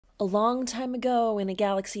A long time ago, in a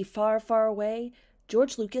galaxy far, far away,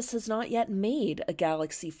 George Lucas has not yet made a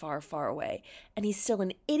galaxy far, far away, and he's still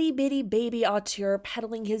an itty-bitty baby auteur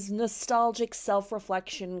peddling his nostalgic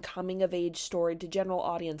self-reflection coming-of-age story to general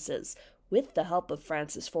audiences, with the help of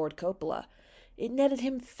Francis Ford Coppola. It netted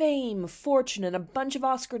him fame, fortune, and a bunch of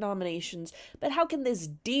Oscar nominations, but how can this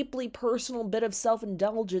deeply personal bit of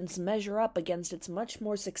self-indulgence measure up against its much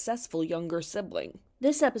more successful younger sibling?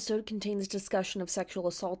 This episode contains discussion of sexual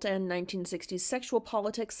assault and 1960s sexual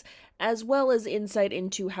politics, as well as insight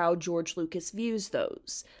into how George Lucas views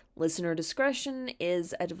those. Listener discretion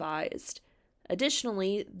is advised.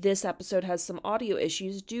 Additionally, this episode has some audio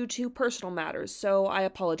issues due to personal matters, so I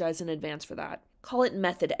apologize in advance for that. Call it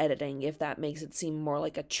method editing if that makes it seem more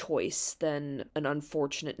like a choice than an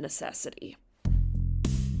unfortunate necessity.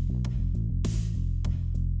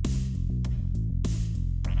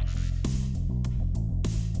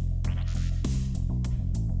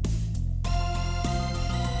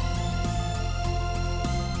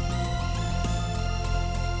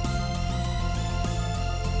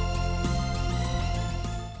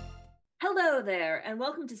 Hello there, and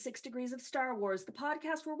welcome to 6 Degrees of Star Wars, the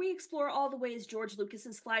podcast where we explore all the ways George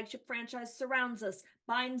Lucas's flagship franchise surrounds us,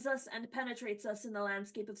 binds us, and penetrates us in the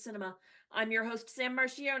landscape of cinema. I'm your host, Sam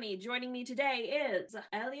Marchioni. Joining me today is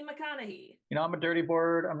Ellie McConaughey. I'm a dirty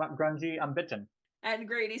bird, I'm not grungy, I'm bitchin'. And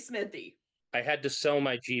Grady Smithy. I had to sell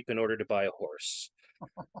my Jeep in order to buy a horse.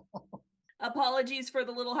 Apologies for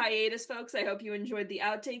the little hiatus, folks. I hope you enjoyed the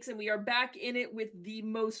outtakes, and we are back in it with the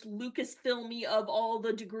most Lucasfilmy of all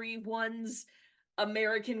the Degree Ones,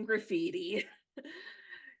 American Graffiti.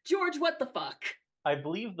 George, what the fuck? I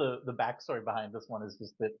believe the backstory behind this one is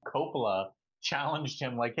just that Coppola challenged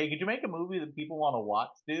him, like, hey, could you make a movie that people want to watch,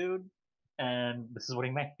 dude? And this is what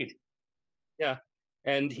he made. Yeah,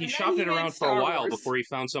 and he shopped it around for a while before he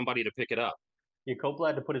found somebody to pick it up. Yeah, Coppola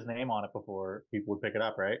had to put his name on it before people would pick it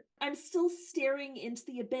up, right? I'm still staring into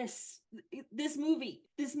the abyss. This movie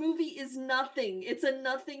is nothing. It's a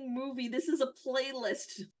nothing movie. This is a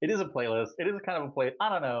playlist. It is a playlist. It is kind of a play. I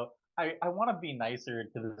don't know. I want to be nicer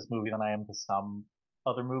to this movie than I am to some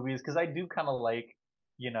other movies, because I do kind of like,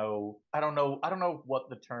 I don't know what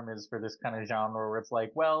the term is for this kind of genre where it's like,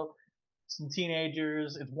 well, some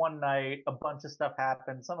teenagers, it's one night, a bunch of stuff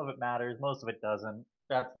happens, some of it matters, most of it doesn't.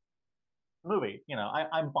 That's movie.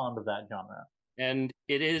 I'm fond of that genre. And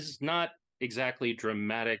it is not exactly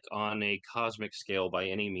dramatic on a cosmic scale by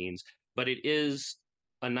any means, but it is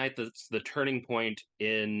a night that's the turning point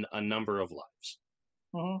in a number of lives.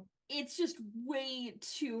 Mm-hmm. It's just way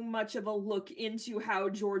too much of a look into how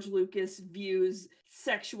George Lucas views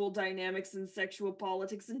sexual dynamics and sexual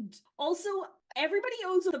politics. And also, everybody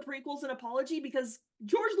owes the prequels an apology because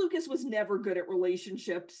George Lucas was never good at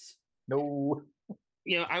relationships. No.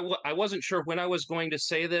 I wasn't sure when I was going to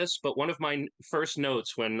say this, but one of my first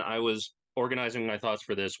notes when I was organizing my thoughts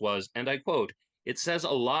for this was, and I quote, "It says a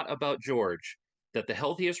lot about George that the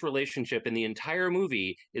healthiest relationship in the entire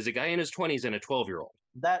movie is a guy in his 20s and a 12-year-old.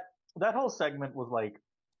 That whole segment was like,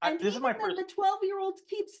 this is my first. The 12-year-old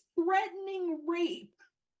keeps threatening rape.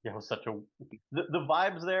 Yeah, it was such a. The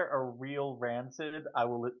vibes there are real rancid. I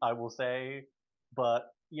will say, but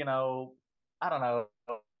I don't know.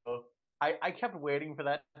 I kept waiting for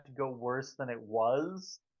that to go worse than it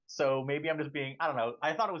was. So maybe I'm just being, I don't know.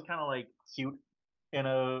 I thought it was kind of like cute in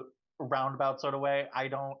a roundabout sort of way.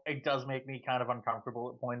 It does make me kind of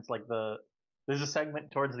uncomfortable at points. Like there's a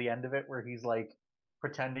segment towards the end of it where he's like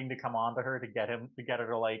pretending to come on to her to get her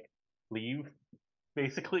to like leave,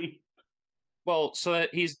 basically. Well, so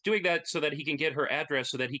that he's doing that so that he can get her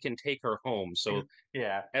address so that he can take her home. So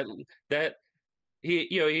yeah,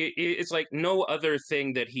 it's like no other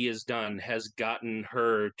thing that he has done has gotten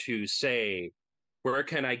her to say, where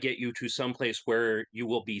can I get you to someplace where you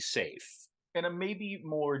will be safe? In a maybe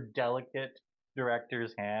more delicate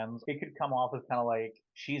director's hands, it could come off as kind of like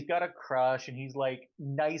she's got a crush and he's like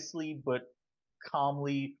nicely but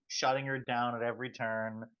calmly shutting her down at every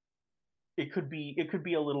turn. It could be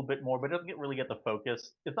a little bit more, but it doesn't really get the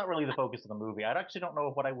focus. It's not really the focus of the movie. I actually don't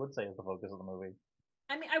know what I would say is the focus of the movie.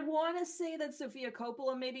 I mean, I want to say that Sofia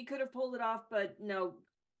Coppola maybe could have pulled it off, but no.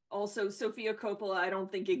 Also, Sofia Coppola, I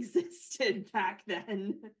don't think existed back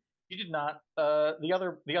then. She did not. The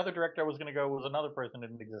other director I was going to go was another person who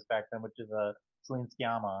didn't exist back then, which is Celine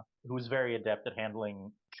Sciamma, who was very adept at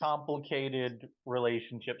handling complicated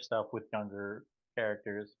relationship stuff with younger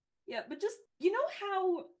characters. Yeah, but just,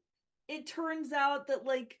 how it turns out that,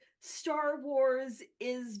 like, Star Wars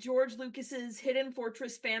is George Lucas's Hidden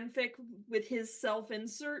Fortress fanfic with his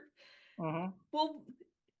self-insert? Mm-hmm. Well,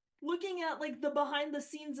 looking at like the behind the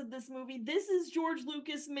scenes of this movie, this is George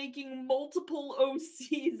Lucas making multiple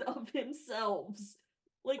OCs of himself.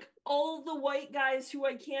 Like all the white guys who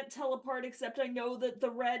I can't tell apart, except I know that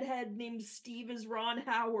the redhead named Steve is Ron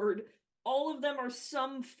Howard. All of them are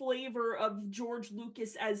some flavor of George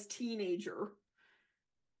Lucas as teenager.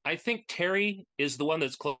 I think Terry is the one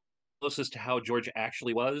that's closest to how George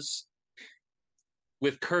actually was,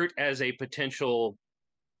 with Kurt as a potential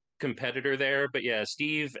competitor there. But yeah,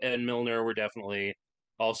 Steve and Milner were definitely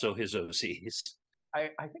also his OCs. I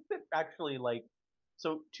think that actually, like,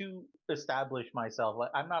 so to establish myself, like,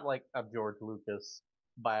 I'm not like a George Lucas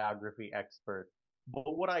biography expert,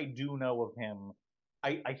 but what I do know of him,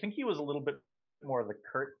 I think he was a little bit more of the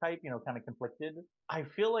Kurt type, kind of conflicted. I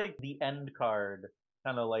feel like the end card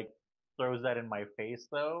kind of like throws that in my face,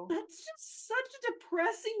 though. That's just such a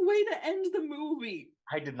depressing way to end the movie.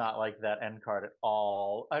 I did not like that end card at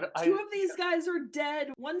all. Two of these guys are dead.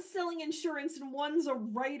 One's selling insurance and one's a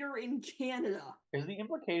writer in Canada. Is the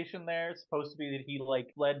implication there supposed to be that he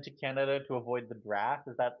like fled to Canada to avoid the draft?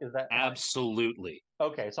 Is that Absolutely.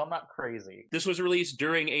 Okay, so I'm not crazy. This was released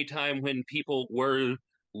during a time when people were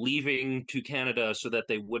leaving to Canada so that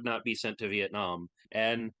they would not be sent to Vietnam.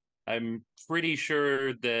 And I'm pretty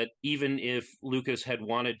sure that even if Lucas had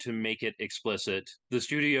wanted to make it explicit, the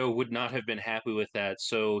studio would not have been happy with that.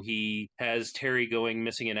 So he has Terry going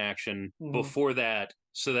missing in action before that,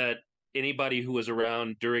 so that anybody who was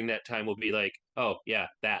around during that time will be like, oh, yeah,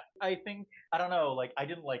 that. I don't know, like, I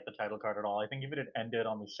didn't like the title card at all. I think if it had ended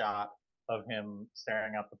on the shot of him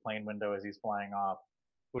staring out the plane window as he's flying off,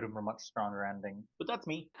 would have been a much stronger ending. But that's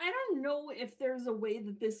me. I don't know if there's a way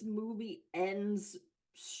that this movie ends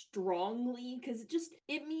strongly, because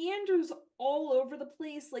it meanders all over the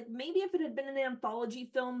place. Like, maybe if it had been an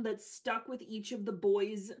anthology film that stuck with each of the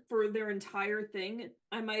boys for their entire thing,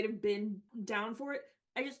 I might have been down for it.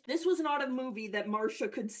 This was not a movie that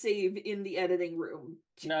Marsha could save in the editing room.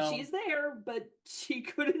 No. She's there, but she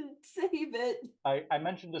couldn't save it. I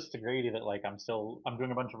mentioned this to Grady that like I'm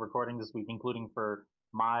doing a bunch of recording this week, including for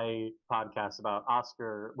my podcast about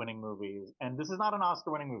Oscar winning movies. And this is not an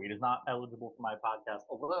Oscar winning movie. It is not eligible for my podcast.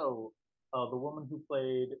 Although the woman who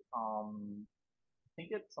played I think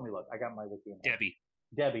it's, let me look. I got my wiki in there.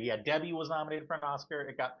 Debbie, yeah, Debbie was nominated for an Oscar.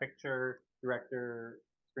 It got picture, director,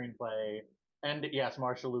 screenplay. And yes,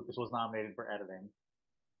 Marsha Lucas was nominated for editing,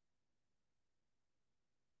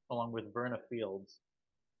 along with Verna Fields.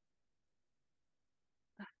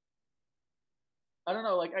 I don't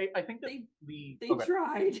know, like, I think that they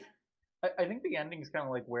tried. I think the ending is kind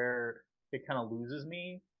of like where it kind of loses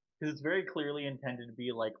me, because it's very clearly intended to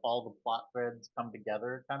be like all the plot threads come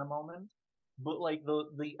together kind of moment. But like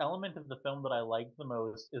the element of the film that I like the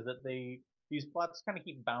most is that these plots kind of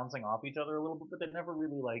keep bouncing off each other a little bit, but they're never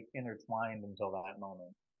really like intertwined until that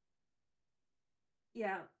moment.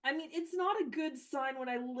 Yeah, I mean, it's not a good sign when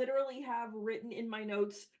I literally have written in my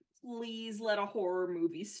notes, please let a horror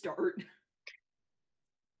movie start.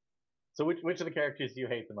 So which of the characters do you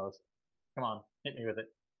hate the most? Come on, hit me with it.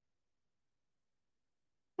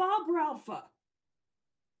 Bob Ralpha.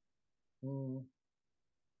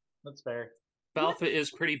 That's fair. Balfa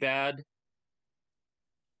is pretty bad.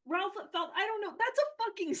 Ralph felt, I don't know, that's a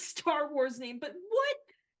fucking Star Wars name, but what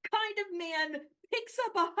kind of man picks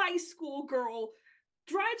up a high school girl,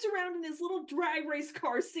 drives around in his little drag race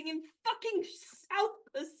car singing fucking South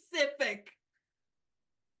Pacific?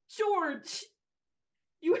 George,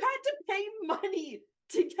 you had to pay money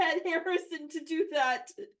to get Harrison to do that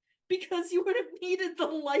because you would have needed the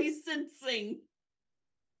licensing.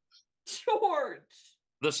 George.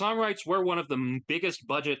 The songwrites were one of the biggest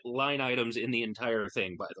budget line items in the entire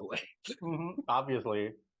thing, by the way.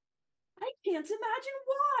 Obviously. I can't imagine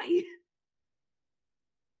why.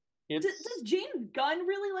 Does James Gunn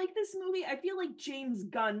really like this movie? I feel like James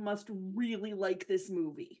Gunn must really like this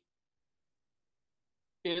movie.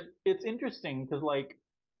 It's interesting because like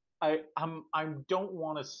I don't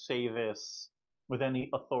want to say this with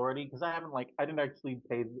any authority because I didn't actually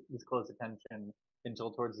pay this close attention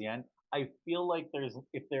until towards the end. I feel like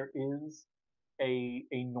if there is a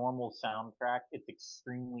normal soundtrack, it's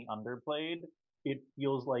extremely underplayed. It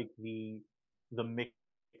feels like the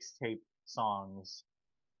mixtape songs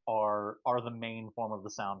are the main form of the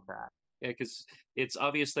soundtrack. Yeah, because it's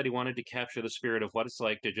obvious that he wanted to capture the spirit of what it's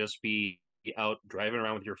like to just be out driving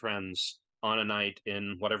around with your friends on a night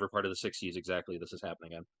in whatever part of the 60s exactly this is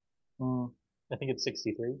happening in. I think it's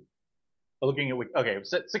 63. Looking at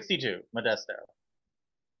 62, Modesto.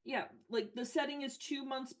 Yeah, like the setting is 2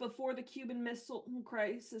 months before the Cuban Missile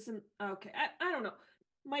Crisis, and okay, I don't know.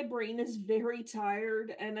 My brain is very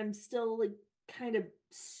tired, and I'm still like kind of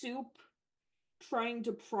soup. trying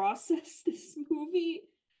to process this movie.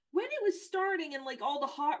 When it was starting and like all the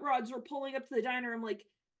hot rods were pulling up to the diner, I'm like,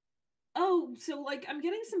 oh, so like I'm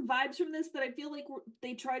getting some vibes from this that I feel like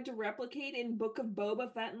they tried to replicate in Book of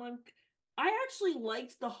Boba Fett, and like I actually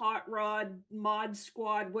liked the hot rod mod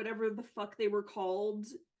squad, whatever the fuck they were called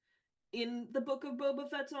in the Book of Boba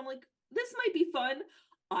Fett. So I'm like, this might be fun.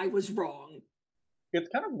 I was wrong. It's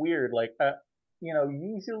kind of weird, like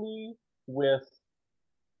usually with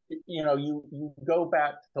you go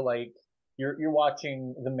back to like you're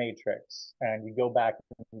watching The Matrix and you go back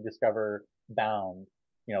and you discover Bound.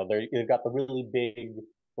 You've got the really big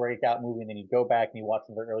breakout movie, and then you go back and you watch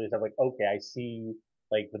some of the earlier stuff. Like, okay, I see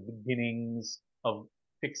like the beginnings of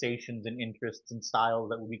fixations and interests and styles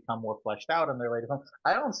that will become more fleshed out in their later films.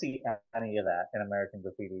 I don't see any of that in American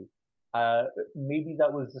Graffiti. Maybe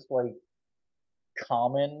that was just like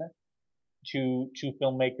common to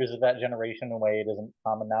filmmakers of that generation in a way it isn't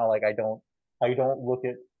common now. Like I don't look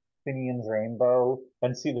at Finian's Rainbow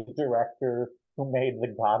and see the director who made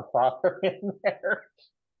The Godfather in there.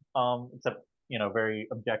 Except very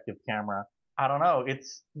objective camera. I don't know.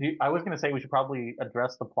 I was gonna say we should probably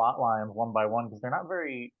address the plot lines one by one because they're not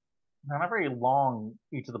very long,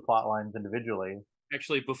 each of the plot lines individually.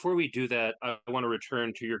 Actually, before we do that, I want to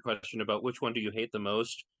return to your question about which one do you hate the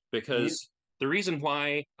most, You, because the reason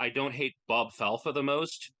why I don't hate Bob Falfa the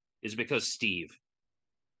most is because Steve.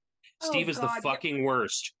 Oh Steve is the god, yeah. fucking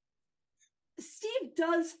worst. Steve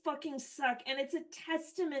does fucking suck, and it's a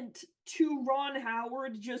testament to Ron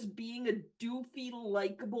Howard just being a doofy,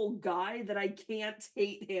 likable guy that I can't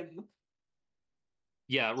hate him.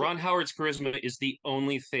 Yeah, Ron Howard's charisma is the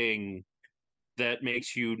only thing that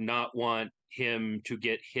makes you not want him to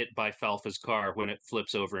get hit by Falfa's car when it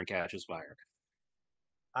flips over and catches fire.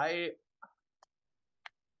 I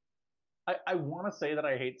I want to say that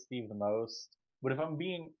I hate Steve the most, but if I'm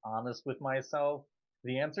being honest with myself,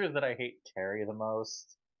 the answer is that I hate Terry the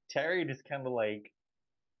most. Terry just kind of like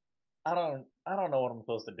I don't know what I'm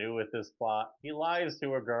supposed to do with this plot. He lies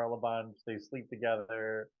to a girl a bunch. They sleep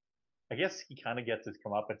together. I guess he kind of gets his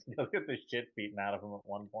comeuppance. He does get the shit beaten out of him at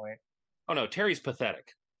one point. Oh no, Terry's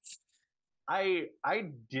pathetic. I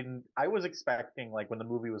was expecting, like, when the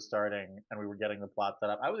movie was starting and we were getting the plot set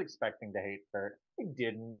up, I was expecting to hate Kurt. I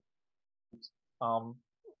didn't. Um,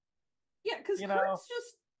 Yeah, because you know,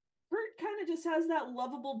 Kurt kind of just has that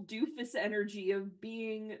lovable doofus energy of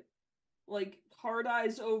being like hard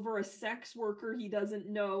eyes over a sex worker he doesn't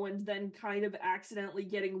know and then kind of accidentally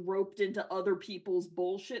getting roped into other people's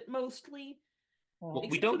bullshit mostly. Well, we mhm.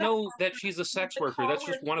 Except for don't that know part that she's a with sex the worker. car That's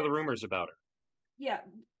where just he one of the gets, rumors about her. yeah,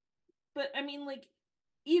 but I mean, like,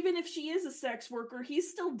 even if she is a sex worker, he's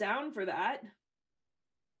still down for that.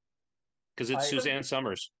 Because it's I Suzanne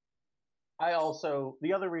Summers. I also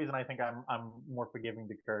the other reason I think I'm more forgiving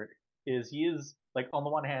to Kurt is he is, like, on the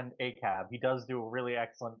one hand a cab. He does do a really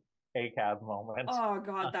excellent a cab moment, Oh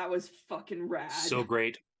god, that was fucking So rad.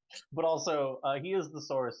 great. but also he is the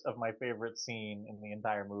source of my favorite scene in the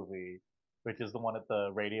entire movie, which is the one at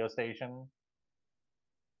the radio station.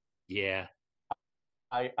 Yeah.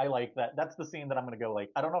 I like that. That's the scene that I'm gonna go, like,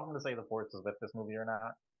 I don't know if I'm gonna say the force is with this movie or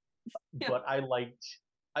not, Yeah. but I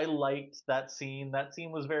liked that scene. That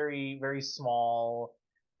scene was very, very small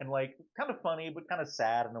and, like, kind of funny, but kind of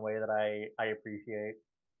sad in a way that I appreciate.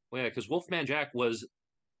 Well, yeah, because Wolfman Jack was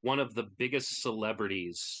one of the biggest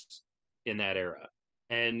celebrities in that era.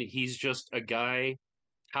 And he's just a guy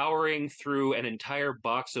powering through an entire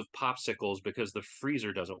box of popsicles because the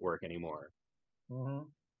freezer doesn't work anymore, Hmm.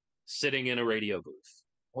 sitting in a radio booth.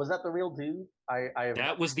 Was that the real dude? I have.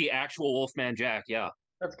 That was the actual Wolfman Jack, yeah.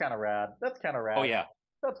 That's kind of rad. That's kind of Oh, rad. yeah.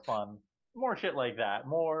 That's fun. More shit like that.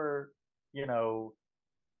 More, you know,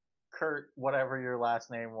 Kurt, whatever your last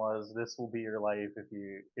name was, this will be your life if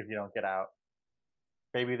you don't get out.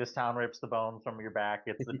 Maybe this town rips the bones from your back.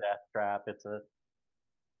 It's a death trap. It's a.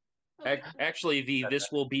 Okay. Actually, the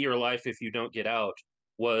 "this will be your life if you don't get out"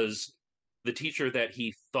 was the teacher that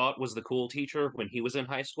he thought was the cool teacher when he was in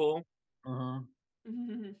high school, Mhm.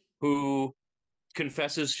 who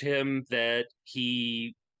confesses to him that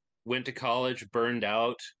he went to college, burned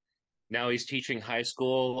out. Now he's teaching high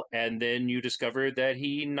school, and then you discovered that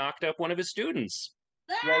he knocked up one of his students.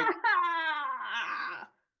 Like, Ah!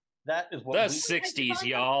 that is what The we. I 60s, kind of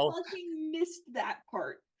y'all. fucking missed that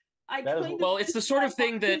part. I That is kind of Well, it's the missed sort of that part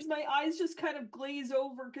thing that, because my eyes just kind of glaze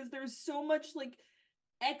over because there's so much like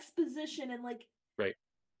exposition and like right.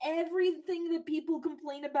 everything that people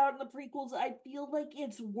complain about in the prequels. I feel like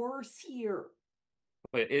it's worse here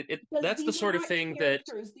because That's the these are sort of not thing that,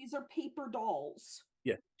 characters; these are paper dolls.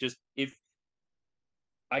 yeah, just if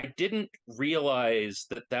I didn't realize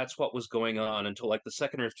that that's what was going on until like the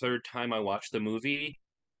second or third time I watched the movie.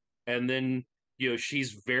 And then,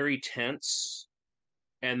 she's very tense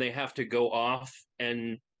and they have to go off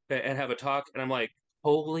and have a talk. And I'm like,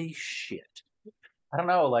 holy shit. I don't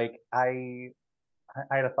know. Like I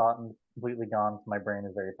had a thought and completely gone, so my brain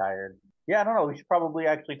is very tired. Yeah, I don't know. We should probably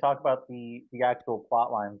actually talk about the actual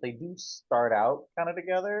plot lines. They do start out kind of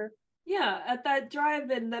together. Yeah, at that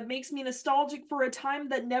drive-in that makes me nostalgic for a time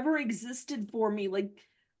that never existed for me. Like,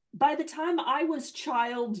 by the time I was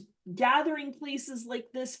child, gathering places like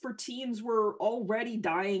this for teens were already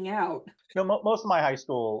dying out. No, most of my high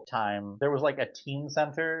school time, there was like a teen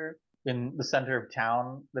center in the center of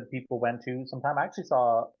town that people went to sometime. I actually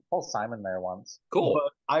saw Paul Simon there once, Cool.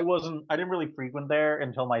 but I didn't really frequent there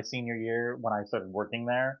until my senior year when I started working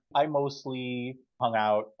there. I mostly hung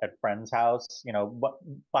out at friends' house, but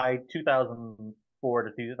by 2004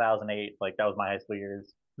 to 2008, like that was my high school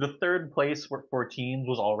years. The third place for teens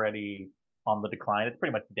was already on the decline. It's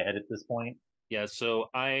pretty much dead at this point. Yeah, so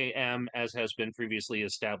I am, as has been previously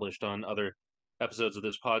established on other episodes of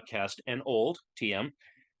this podcast, an old TM.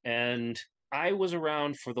 And I was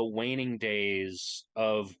around for the waning days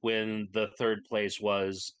of when the third place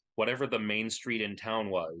was whatever the main street in town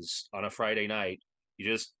was on a Friday night.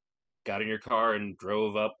 You just got in your car and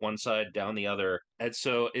drove up one side, down the other. And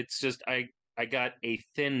so it's just, I got a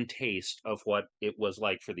thin taste of what it was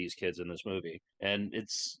like for these kids in this movie. And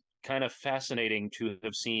it's kind of fascinating to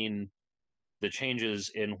have seen the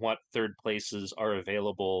changes in what third places are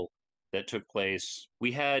available that took place.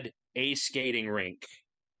 We had a skating rink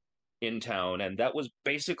in town, and that was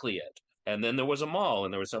basically it. And then there was a mall,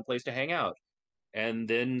 and there was some place to hang out. And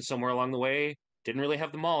then somewhere along the way, didn't really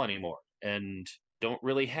have the mall anymore, and don't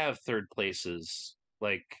really have third places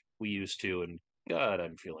like we used to. And God,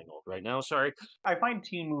 I'm feeling old right now. Sorry. I find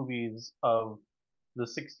teen movies of the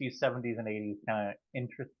 60s, 70s, and 80s kind of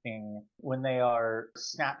interesting when they are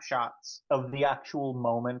snapshots of the actual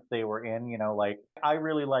moment they were in. Like I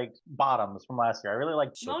really liked Bottoms from last year. I really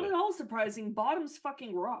liked, So Not good. at all surprising. Bottoms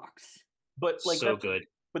fucking rocks. but like So good.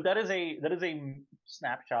 but that is a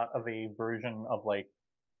snapshot of a version of like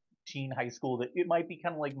teen high school that it might be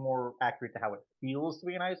kind of like more accurate to how it feels to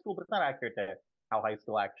be in high school, but it's not accurate to how high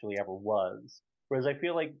school actually ever was. Whereas I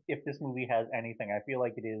feel like if this movie has anything, I feel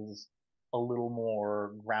like it is a little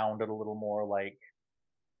more grounded, a little more like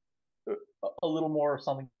a little more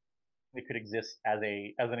something that could exist as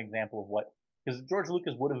an example of what, because George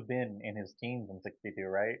Lucas would have been in his teens in '62,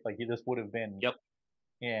 right? Like he just would have been. Yep.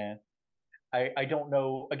 Yeah. I don't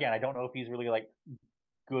know. Again, I don't know if he's really like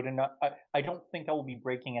good enough. I don't think I will be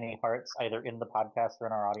breaking any hearts either in the podcast or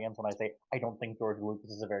in our audience when I say I don't think George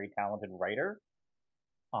Lucas is a very talented writer.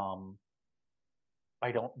 Um,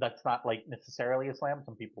 I don't. That's not like necessarily a slam.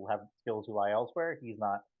 Some people have skills who lie elsewhere. He's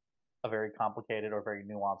not a very complicated or very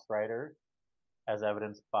nuanced writer, as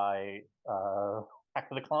evidenced by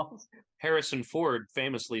Attack of the Clones. Harrison Ford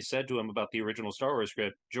famously said to him about the original Star Wars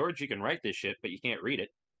script, George, you can write this shit, but you can't read it.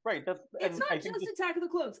 Right. It's not just Attack of the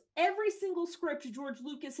Clones. Every single script George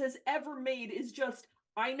Lucas has ever made is just,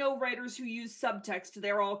 I know writers who use subtext,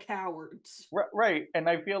 they're all cowards. Right. And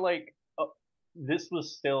I feel like this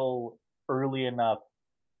was still early enough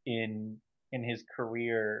in his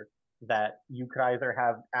career that you could either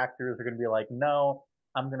have actors who are going to be like, no,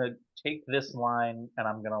 I'm going to take this line and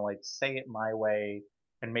I'm going to like say it my way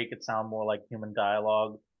and make it sound more like human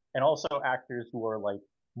dialogue. And also actors who are like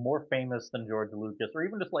more famous than George Lucas, or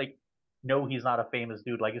even just like, no, he's not a famous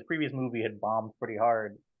dude. Like his previous movie had bombed pretty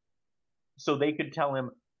hard. So they could tell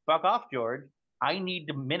him, fuck off, George. I need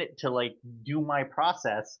a minute to like do my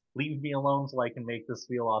process. Leave me alone so I can make this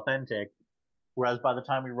feel authentic. Whereas by the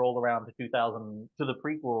time we roll around to 2000 to the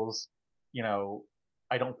prequels, you know,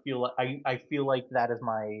 I don't feel like I feel like that is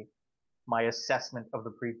my assessment of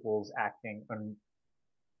the prequels acting and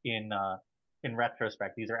in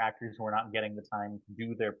retrospect. These are actors who are not getting the time to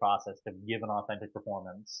do their process to give an authentic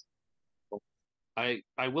performance. I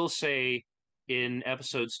will say in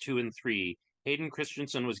episodes 2 and 3, Hayden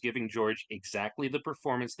Christensen was giving George exactly the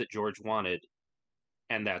performance that George wanted,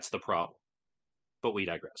 and that's the problem. But we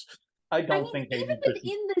digress. I don't think even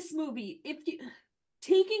within this movie, if you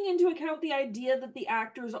taking into account the idea that the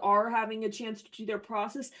actors are having a chance to do their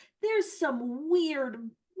process, there's some weird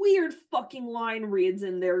fucking line reads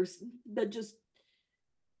in there that just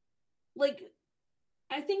like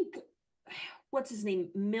I think what's his name?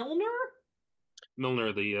 Milner,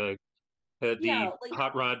 the yeah, like,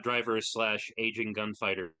 hot rod driver / aging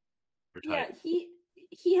gunfighter yeah, type.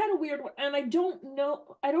 he had a weird one, and I don't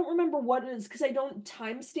remember what it is because I don't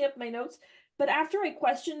timestamp my notes. But after I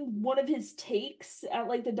questioned one of his takes at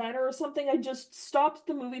like the diner or something, I just stopped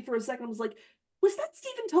the movie for a second and was like, was that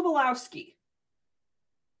Stephen Tobolowsky?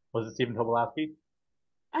 Was it Stephen Tobolowsky?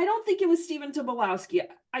 I don't think it was Stephen Tobolowsky.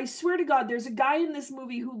 I swear to God, there's a guy in this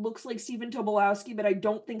movie who looks like Stephen Tobolowsky, but I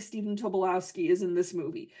don't think Stephen Tobolowsky is in this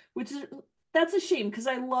movie, which is that's a shame because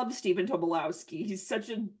I love Stephen Tobolowsky. He's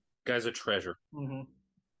Guy's a treasure.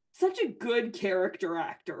 Such a good character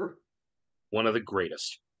actor. One of the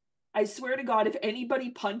greatest. I swear to God, if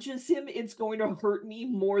anybody punches him, it's going to hurt me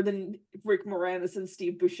more than Rick Moranis and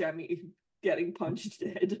Steve Buscemi getting punched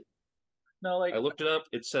dead. No, like I looked it up.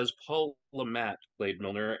 It says Paul LeMat played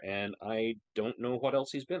Milner, and I don't know what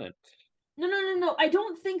else he's been in. No. I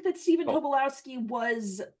don't think that Stephen Tobolowsky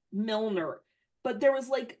was Milner, but there was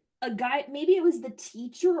like a guy, maybe it was the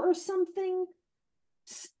teacher or something.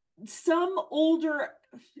 Some older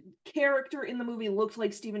character in the movie looked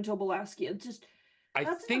like Stephen Tobolowsky. It just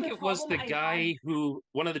I think it was the guy who,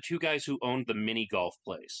 one of the two guys who owned the mini golf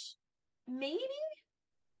place. Maybe?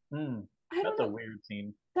 That's a weird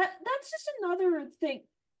scene. That's just another thing.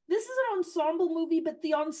 This is an ensemble movie, but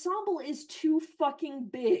the ensemble is too fucking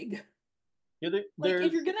big. Yeah, like,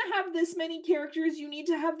 if you're gonna have this many characters, you need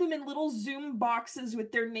to have them in little Zoom boxes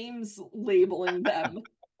with their names labeling them.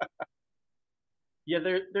 Yeah,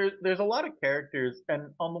 there's a lot of characters,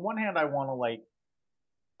 and on the one hand, I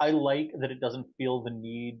like that it doesn't feel the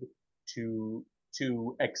need to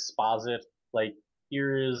exposit like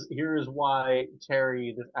here is why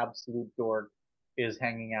Terry, this absolute dork, is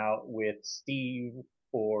hanging out with Steve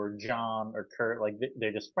or John or Kurt. Like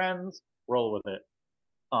they're just friends. Roll with it.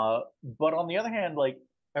 But on the other hand, like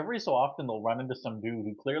every so often they'll run into some dude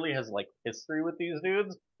who clearly has like history with these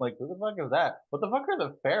dudes. Like who the fuck is that? What the fuck are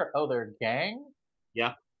the fair? Oh, they're a gang.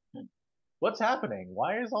 Yeah. What's happening?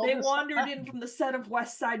 Why is all they this wandered in from the set of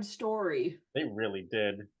West Side Story? They really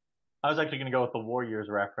did. I was actually going to go with the Warriors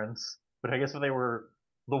reference, but I guess if they were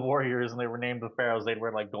the Warriors and they were named the Pharaohs, they'd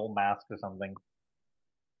wear like gold masks or something.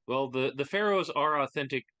 Well, the Pharaohs are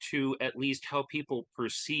authentic to at least how people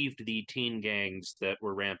perceived the teen gangs that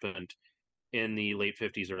were rampant in the late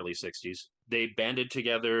 50s, early 60s. They banded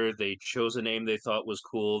together, they chose a name they thought was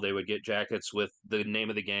cool, they would get jackets with the name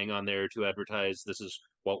of the gang on there to advertise this is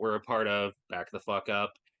what we're a part of, back the fuck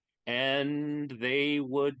up. And they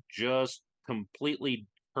would just completely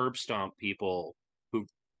curb stomp people who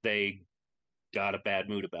they got a bad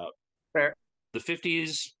mood about. Fair. The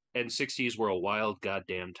 50s and 60s were a wild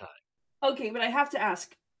goddamn time. Okay, but I have to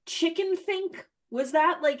ask, chicken think? Was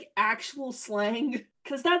that like actual slang?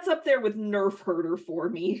 Because that's up there with Nerf herder for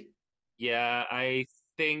me. Yeah, I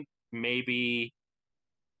think maybe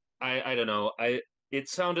I don't know. It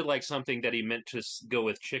sounded like something that he meant to go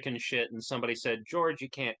with chicken shit, and somebody said, "George, you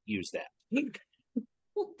can't use that."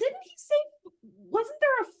 Well, didn't he say? Wasn't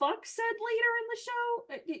there a fuck said later in the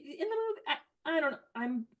show? In the movie? I don't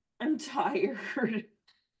know. I'm tired.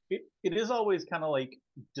 It is always kind of like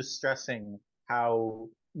distressing how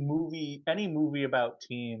any movie about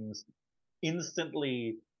teens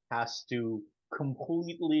instantly has to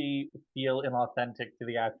completely feel inauthentic to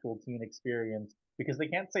the actual teen experience because they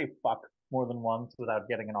can't say fuck more than once without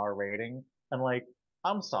getting an R rating. And like,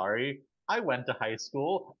 I'm sorry, I went to high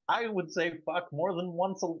school. I would say fuck more than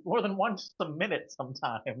once a minute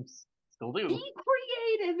sometimes. Still do. Be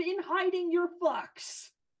creative in hiding your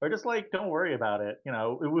fucks. Or just like, don't worry about it. You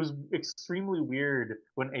know, it was extremely weird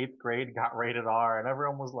when 8th grade got rated R, and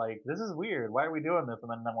everyone was like, this is weird. Why are we doing this? And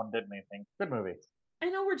then no one did anything. Good movie. I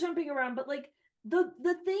know we're jumping around, but like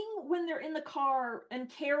the thing when they're in the car and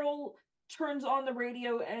Carol turns on the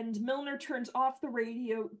radio and Milner turns off the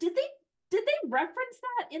radio, did they reference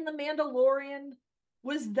that in The Mandalorian?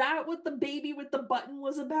 Was that what the baby with the button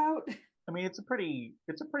was about? I mean, it's a pretty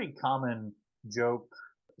common joke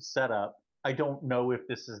setup. I don't know if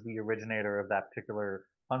this is the originator of that particular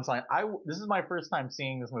punchline. This is my first time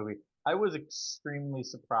seeing this movie. I was extremely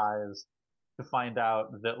surprised to find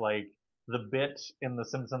out that like the bit in the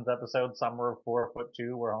Simpsons episode Summer of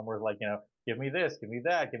 4'2", where Homer's like, you know, give me this, give me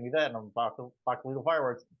that, and I'm talking little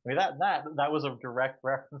fireworks, give me that and that. That was a direct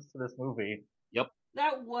reference to this movie. Yep.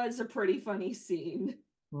 That was a pretty funny scene.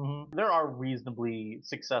 Mm-hmm. There are reasonably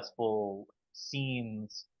successful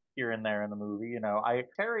scenes here and there in the movie. You know,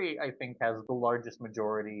 Terry, I think, has the largest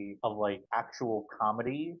majority of like actual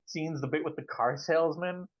comedy scenes. The bit with the car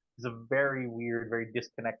salesman is a very weird, very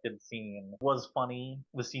disconnected scene. It was funny.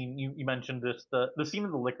 The scene you mentioned this, the scene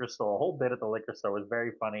in the liquor store, a whole bit at the liquor store was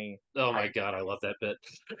very funny. Oh my god, I love that bit.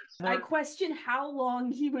 I question how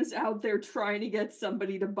long he was out there trying to get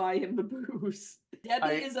somebody to buy him the booze.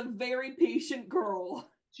 Debbie is a very patient girl.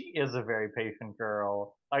 She is a very patient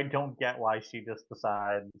girl. I don't get why she just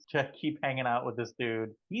decides to keep hanging out with this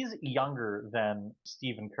dude. He's younger than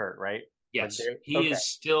Steve and Kurt, right? Like Yes, they're he okay. is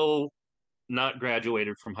still not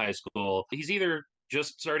graduated from high school. He's either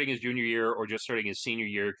just starting his junior year or just starting his senior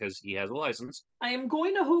year because he has a license. I am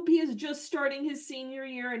going to hope he is just starting his senior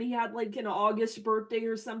year and he had like an August birthday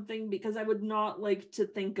or something, because I would not like to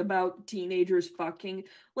think about teenagers fucking.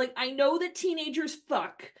 Like, I know that teenagers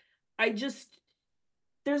fuck. I just,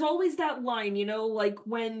 there's always that line, you know, like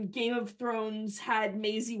when Game of Thrones had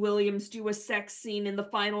Maisie Williams do a sex scene in the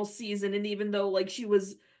final season, and even though like she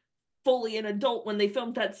was fully an adult when they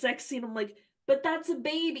filmed that sex scene, I'm like, but that's a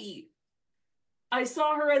baby. I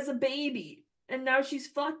saw her as a baby, and now she's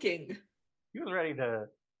fucking. He was ready to.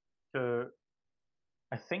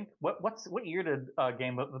 I think what year did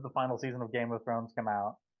the final season of Game of Thrones come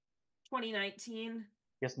out? 2019.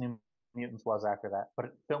 Yes, New Mutants was after that, but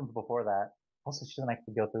it filmed before that. Also, she doesn't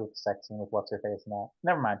actually go through with the sex scene with what's her face and that.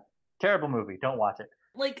 Never mind. Terrible movie. Don't watch it.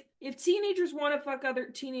 Like, if teenagers want to fuck other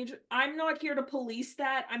teenagers, I'm not here to police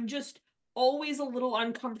that. I'm just always a little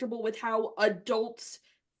uncomfortable with how adults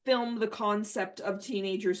film the concept of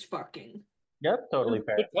teenagers fucking. Yep, totally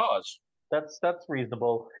fair. Good cause. That's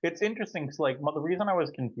reasonable. It's interesting because like the reason I was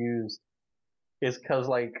confused is because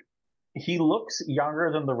like he looks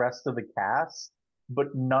younger than the rest of the cast,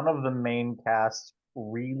 but none of the main cast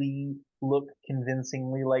really look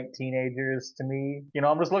convincingly like teenagers to me. You know,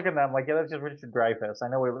 I'm just looking at them like, yeah, that's just Richard Dreyfuss. I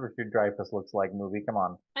know what Richard Dreyfuss looks like movie. Come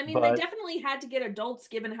on. I mean, they But definitely had to get adults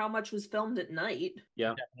given how much was filmed at night.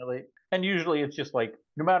 Yeah. definitely. And usually it's just like,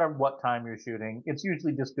 no matter what time you're shooting, it's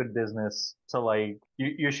usually just good business to like,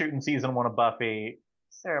 you're shooting season 1 of Buffy.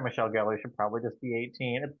 Sarah Michelle Gellar should probably just be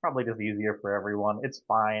 18. It's probably just easier for everyone. It's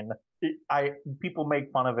fine. People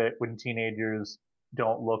make fun of it when teenagers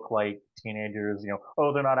don't look like teenagers. You know,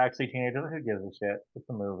 oh, they're not actually teenagers. Who gives a shit? It's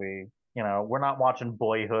a movie. You know, we're not watching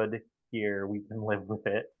Boyhood here. We can live with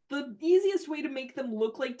it. The easiest way to make them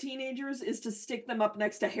look like teenagers is to stick them up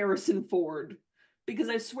next to Harrison Ford. Because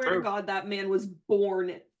I swear to True. God, that man was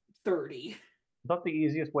born at 30. I thought the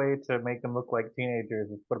easiest way to make them look like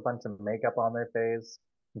teenagers is put a bunch of makeup on their face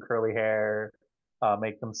and curly hair,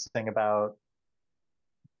 make them sing about.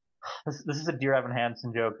 This is a Dear Evan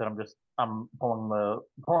Hansen joke that I'm pulling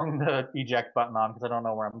the eject button on because I don't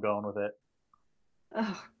know where I'm going with it.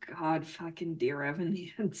 Oh, God, fucking dear Evan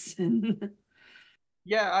Hansen.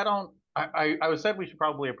 Yeah, I don't. I was said we should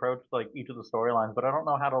probably approach like each of the storylines, but I don't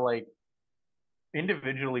know how to like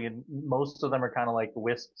individually, and most of them are kind of like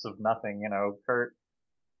wisps of nothing. You know,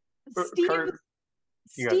 Steve Kurt,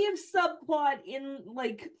 yeah, Steve's subplot in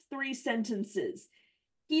like 3 sentences.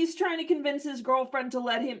 He's trying to convince his girlfriend to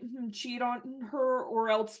let him cheat on her or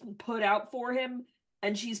else put out for him,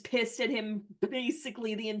 and she's pissed at him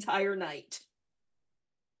basically the entire night.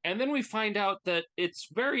 And then we find out that it's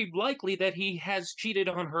very likely that he has cheated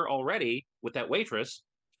on her already with that waitress.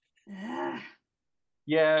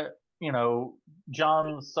 yeah. You know,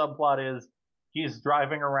 John's subplot is he's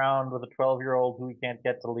driving around with a 12-year-old who he can't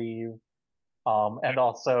get to leave, and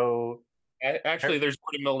also Actually, there's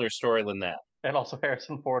more to Milner's story than that.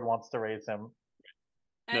 Harrison Ford wants to raise him.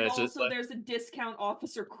 And also, there's a discount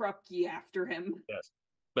Officer Krupke after him. Yes.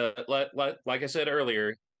 But like I said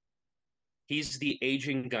earlier, he's the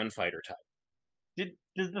aging gunfighter type.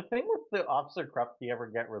 Does the thing with the Officer Krupke ever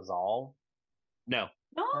get resolved? No.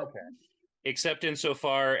 No. Okay. Except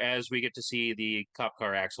insofar as we get to see the cop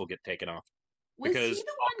car axle get taken off. Was because he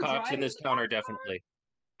the all one cops in this town are definitely.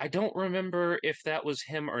 I don't remember if that was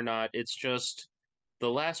him or not. It's just the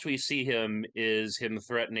last we see him is him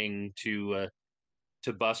threatening to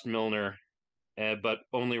bust Milner, but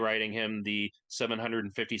only writing him the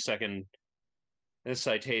 752nd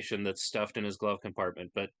citation that's stuffed in his glove compartment.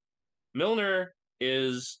 But Milner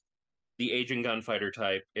is the aging gunfighter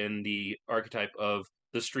type in the archetype of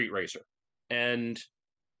the street racer. And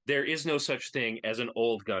there is no such thing as an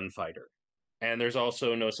old gunfighter. And there's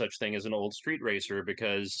also no such thing as an old street racer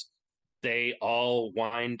because they all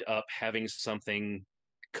wind up having something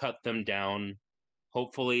cut them down,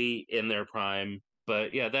 hopefully in their prime.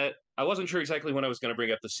 But yeah, that I wasn't sure exactly when I was going to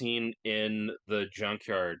bring up the scene in the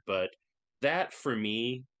junkyard, but that for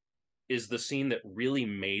me is the scene that really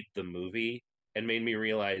made the movie and made me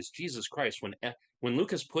realize, Jesus Christ, when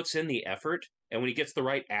Lucas puts in the effort and when he gets the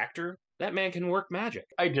right actor, that man can work magic.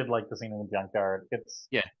 I did like the scene in the junkyard.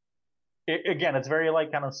 Yeah. Again, it's very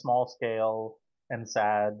like kind of small scale and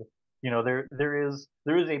sad. You know, there is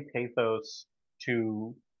a pathos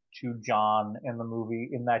to John in the movie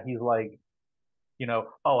in that he's like, you know,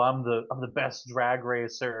 oh, I'm the best drag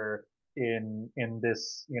racer in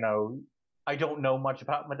this, you know, I don't know much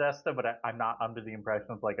about Modesta, but I'm not under the impression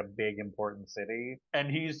it's like a big important city. And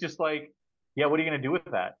he's just like, yeah, what are you gonna do with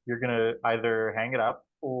that? You're gonna either hang it up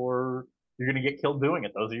or you're gonna get killed doing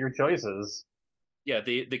it. Those are your choices. Yeah,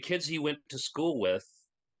 the kids he went to school with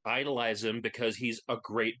idolize him because he's a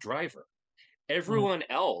great driver. Mhm. Everyone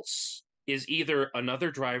else is either another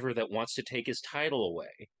driver that wants to take his title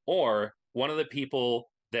away or one of the people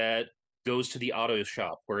that goes to the auto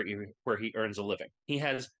shop where he earns a living. He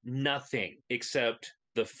has nothing except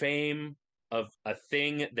the fame of a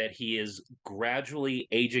thing that he is gradually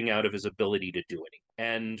aging out of his ability to do it.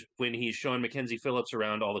 And when he's showing Mackenzie Phillips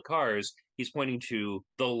around all the cars, he's pointing to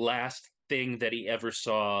the last thing that he ever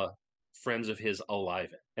saw friends of his alive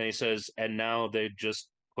in. And he says, and now they just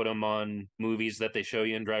put him on movies that they show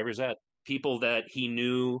you in driver's ed. People that he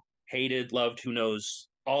knew, hated, loved, who knows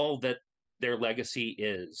all that their legacy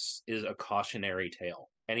is a cautionary tale.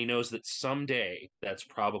 And he knows that someday that's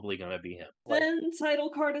probably going to be him. Then title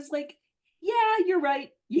card is like, yeah, you're right.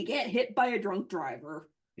 You get hit by a drunk driver.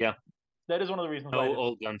 Yeah. That is one of the reasons why No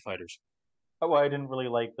old gunfighters. I didn't really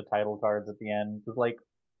like the title cards at the end. Because like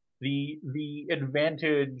the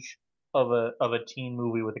advantage of a teen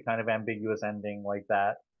movie with a kind of ambiguous ending like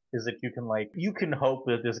that is that you can hope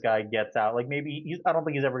that this guy gets out. Like maybe I don't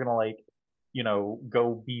think he's ever gonna like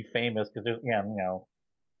go be famous because there's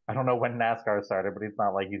I don't know when NASCAR started, but it's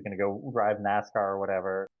not like he's gonna go drive NASCAR or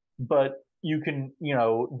whatever. But you can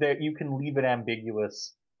that you can leave it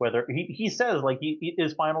ambiguous whether he says like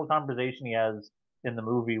his final conversation he has in the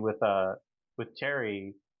movie with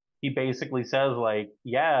Terry, he basically says like,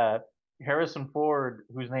 yeah, Harrison Ford,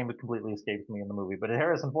 whose name completely escapes me in the movie, but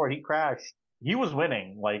Harrison Ford, he crashed. He was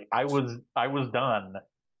winning. Like I was done.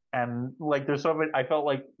 And like there's sort of I felt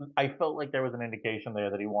like there was an indication there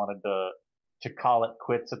that he wanted to call it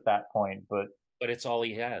quits at that point. But But it's all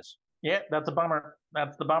he has. yeah, that's a bummer.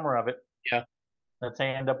 That's the bummer of it. Yeah. That's how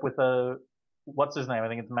you end up with a what's his name? I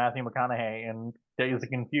think it's Matthew McConaughey and Dazed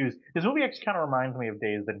and Confused. This movie actually kind of reminds me of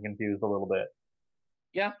Dazed and Confused a little bit.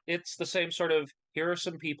 Yeah, it's the same sort of here are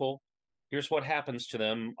some people, here's what happens to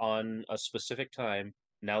them on a specific time.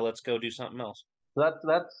 Now let's go do something else. So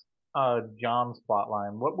that's John's plot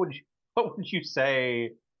line. What would you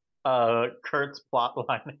say Kurt's plot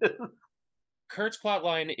line is? Kurt's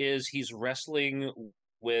plotline is he's wrestling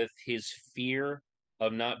with his fear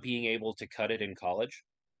of not being able to cut it in college.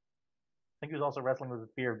 I think he was also wrestling with the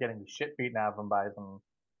fear of getting the shit beaten out of him by some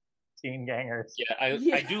teen gangers. Yeah, I do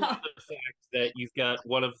Yeah. love the fact that you've got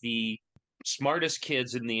one of the smartest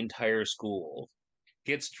kids in the entire school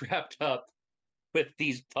gets trapped up with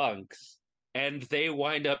these punks, and they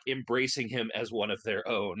wind up embracing him as one of their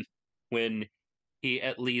own when he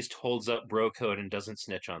at least holds up bro code and doesn't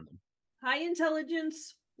snitch on them. High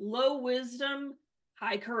intelligence, low wisdom,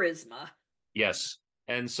 high charisma. Yes.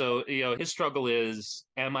 And so, his struggle is,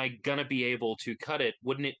 am I going to be able to cut it?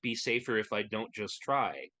 Wouldn't it be safer if I don't just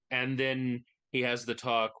try? And then he has the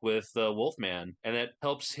talk with Wolfman, and that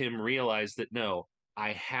helps him realize that no,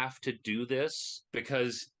 I have to do this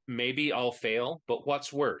because maybe I'll fail, but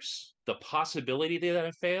what's worse? The possibility that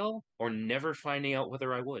I fail or never finding out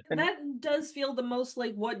whether I would. And That does feel the most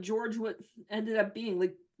like what George ended up being,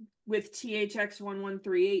 like with THX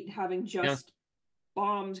 1138 having Yeah. just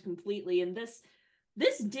bombed completely. And this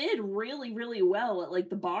did really, really well at like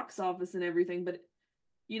the box office and everything, but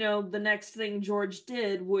the next thing George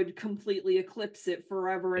did would completely eclipse it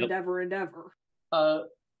forever and Yep. ever and ever. uh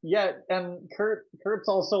yeah, and Kurt's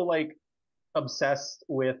also like obsessed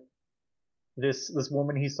with this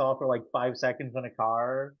woman he saw for like 5 seconds in a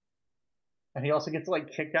car, and he also gets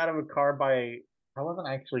like kicked out of a car by I wasn't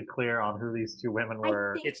actually clear on who these two women I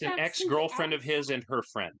were. think It's an that's ex his girlfriend of ex. his and her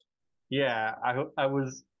friend. Yeah, I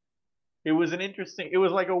was it was an interesting it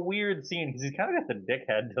was like a weird scene because he's kind of got the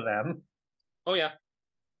dickhead to them. Oh, yeah.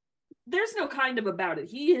 There's no kind of about it.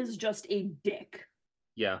 He is just a dick.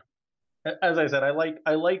 Yeah. As I said, I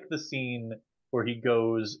like the scene where he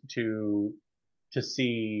goes to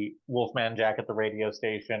see Wolfman Jack at the radio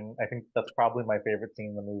station. I think that's probably my favorite scene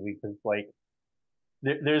in the movie because like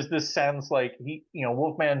there's this sense like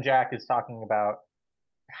Wolfman Jack is talking about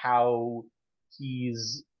how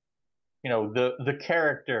he's the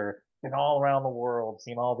character and all around the world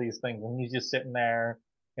seeing all these things, and he's just sitting there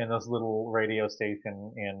in this little radio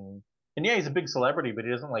station and yeah, he's a big celebrity, but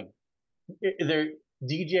he doesn't like they're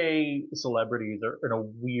DJ celebrities are in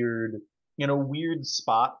a weird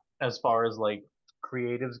spot as far as like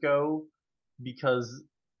creatives go because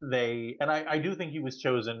I do think he was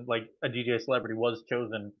chosen like a DJ celebrity was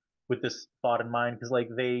chosen with this thought in mind because like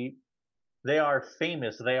they are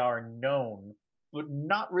famous, they are known, but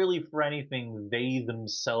not really for anything they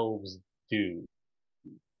themselves do.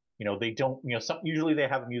 they don't, usually they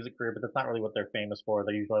have a music career, but that's not really what they're famous for.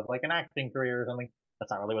 They usually have like an acting career or something.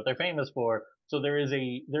 That's not really what they're famous for. So there is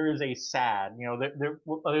a sad,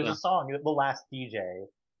 there's Yeah. a song, The Last DJ.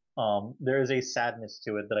 There is a sadness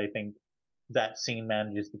to it that I think that scene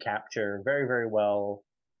manages to capture very, very well.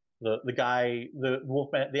 The guy, the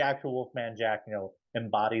Wolfman, the actual Wolfman Jack,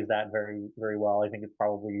 embodies that very, very well. I think it's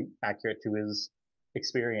probably accurate to his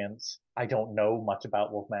experience. I don't know much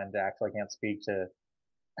about Wolfman Jack, so I can't speak to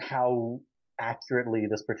how accurately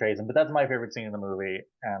this portrays him. But that's my favorite scene in the movie,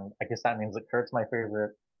 and I guess that means that Kurt's my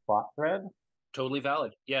favorite plot thread. Totally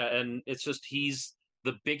valid. Yeah, and it's just he's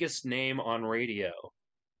the biggest name on radio,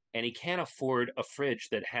 and he can't afford a fridge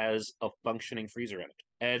that has a functioning freezer in it.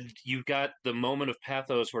 And you've got the moment of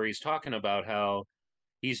pathos where he's talking about how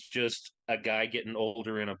he's just a guy getting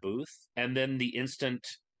older in a booth, and then the instant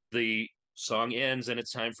the song ends and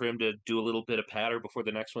it's time for him to do a little bit of patter before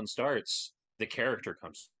the next one starts, the character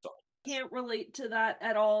comes on. Can't relate to that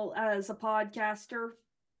at all as a podcaster.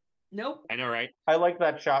 Nope. I know, right? I like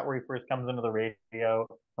that shot where he first comes into the radio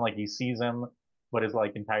and like he sees him, but his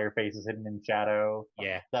like entire face is hidden in shadow.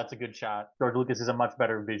 Yeah. That's a good shot. George Lucas is a much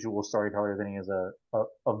better visual storyteller than he is a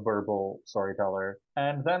verbal storyteller.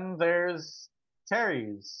 And then there's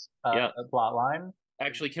Terry's Yeah. plot line.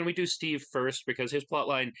 Actually, can we do Steve first, because his plot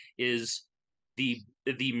line is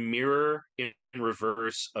the mirror in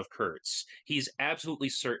reverse of Kurt's. He's absolutely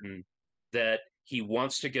certain that he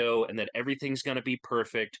wants to go and that everything's going to be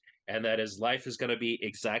perfect and that his life is going to be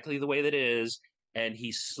exactly the way that it is, and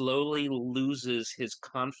he slowly loses his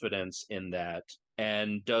confidence in that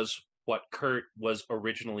and does what Kurt was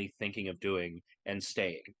originally thinking of doing and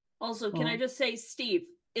staying. Also, can I just say, Steve,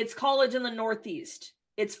 it's college in the Northeast.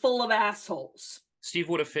 It's full of assholes. Steve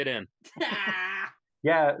would have fit in.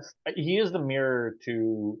 Yeah, he is the mirror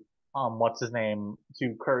to what's his name,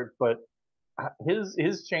 to Kurt, but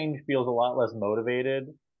his change feels a lot less motivated.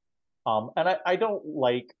 And I don't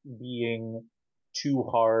like being too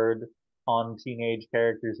hard on teenage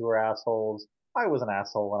characters who are assholes. I was an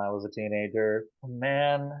asshole when I was a teenager.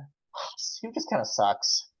 Man, Steve just kind of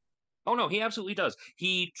sucks. Oh no, he absolutely does.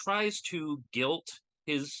 He tries to guilt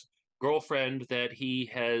his girlfriend that he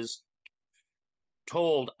has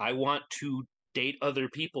told, I want to date other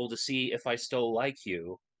people to see if I still like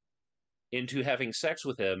you, into having sex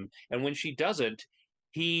with him. And when she doesn't,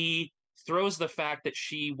 he throws the fact that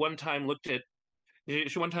she one time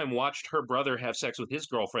watched her brother have sex with his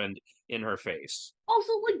girlfriend in her face.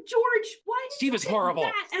 Also, like, George, why did Steve you is pick horrible.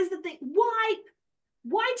 that as the thing? Why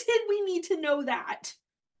did we need to know that?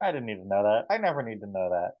 I didn't need to know that. I never need to know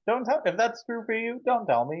that. Don't tell if that's true for you. Don't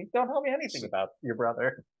tell me. Don't tell me anything about your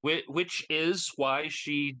brother. Which is why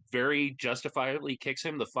she very justifiably kicks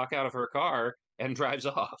him the fuck out of her car and drives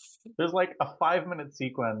off. There's like a 5 minute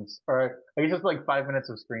sequence, or I guess it's like 5 minutes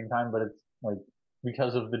of screen time, but it's like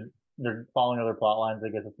because of they're following other plot lines. I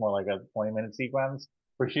guess it's more like a 20-minute sequence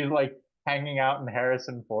where she's like hanging out in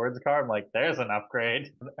Harrison Ford's car. I'm like, there's an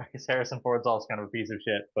upgrade. I guess Harrison Ford's also kind of a piece of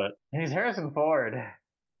shit, but he's Harrison Ford.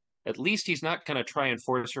 At least he's not going to try and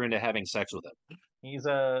force her into having sex with him. He's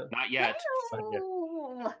a Not yet.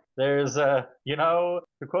 There's to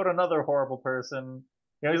quote another horrible person,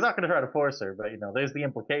 he's not going to try to force her, but there's the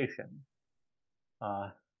implication.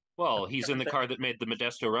 Well, he's in the car that made the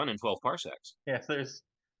Modesto run in 12 parsecs. Yes,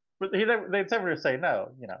 but they'd never say no,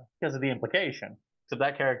 because of the implication. So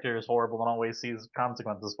that character is horrible and always sees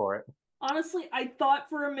consequences for it. Honestly, I thought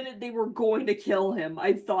for a minute they were going to kill him.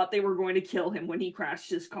 I thought they were going to kill him when he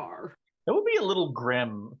crashed his car. It would be a little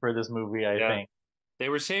grim for this movie, I think. They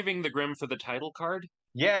were saving the grim for the title card.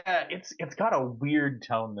 Yeah, it's got a weird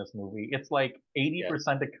tone, this movie. It's like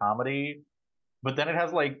 80% a comedy, but then it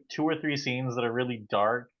has like 2 or 3 scenes that are really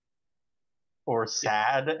dark or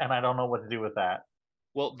sad, and I don't know what to do with that.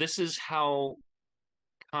 Well, this is how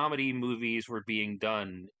comedy movies were being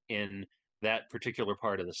done in that particular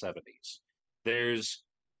part of the 70s. There's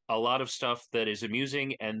a lot of stuff that is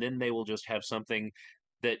amusing, and then they will just have something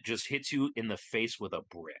that just hits you in the face with a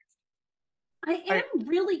brick. I am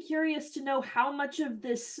really curious to know how much of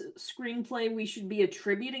this screenplay we should be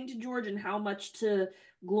attributing to George and how much to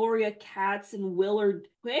Gloria Katz and Willard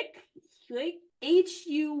Huyck. Huyck.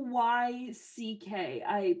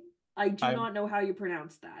 I do not know how you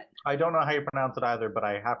pronounce that. I don't know how you pronounce it either, but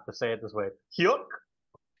I have to say it this way. Hyuk?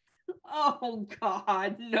 Oh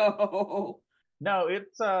God, no. No,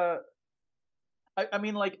 it's so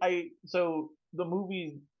the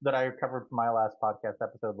movie that I covered for my last podcast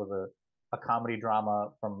episode was a comedy drama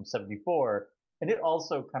from '74, and it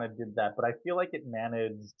also kind of did that, but I feel like it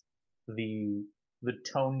managed the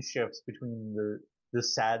tone shifts between the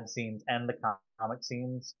sad scenes and the comic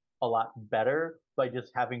scenes a lot better by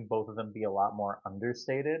just having both of them be a lot more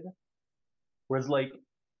understated. Whereas like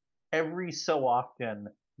every so often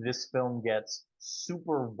this film gets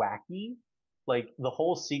super wacky. Like the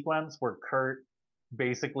whole sequence where Kurt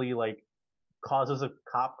basically like causes a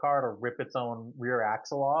cop car to rip its own rear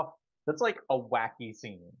axle off. That's like a wacky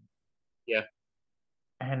scene. Yeah.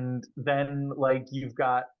 And then like you've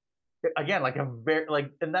got again like a very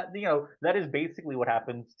like and that that is basically what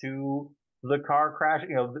happens to the car crash.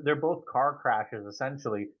 They're both car crashes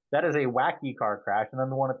essentially. That is a wacky car crash, and then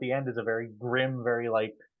the one at the end is a very grim, very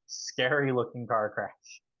like scary looking car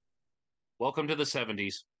crash. Welcome to the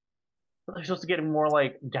 70s. But they're supposed to get more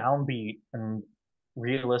like downbeat and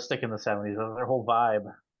realistic in the 70s. That's their whole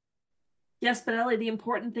vibe. Yes, but Ellie, the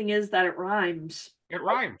important thing is that it rhymes. It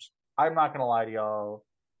rhymes. I'm not gonna lie to y'all.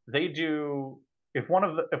 They do if one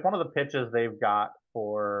of the pitches they've got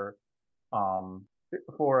um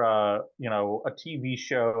for a TV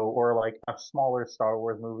show or like a smaller Star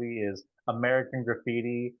Wars movie is American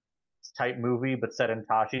Graffiti type movie but set in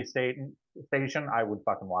Station, I would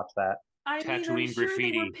fucking watch that. I mean, I'm Tatooine sure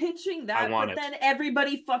they were Graffiti. pitching I that, want but it. then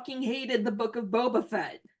everybody fucking hated the Book of Boba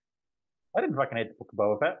Fett. I didn't fucking hate the Book of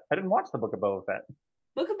Boba Fett. I didn't watch the Book of Boba Fett.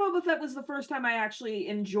 Book of Boba Fett was the first time I actually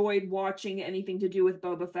enjoyed watching anything to do with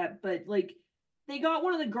Boba Fett, but like they got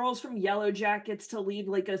one of the girls from Yellow Jackets to lead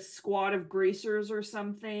like a squad of gracers or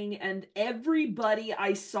something, and everybody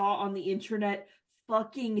I saw on the internet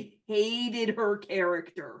fucking hated her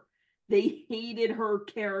character. They hated her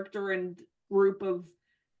character and group of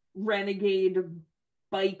renegade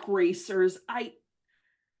bike racers.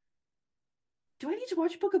 Do I need to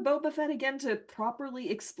watch Book of Boba Fett again to properly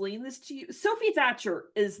explain this to you? Sophie Thatcher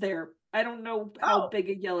is there. I don't know how big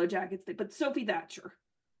a Yellow Jackets thing, but Sophie Thatcher.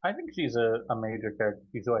 I think she's a major character.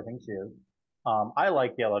 She's who I think she is. I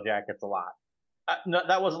like Yellow Jackets a lot. No,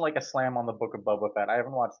 that wasn't like a slam on the Book of Boba Fett. I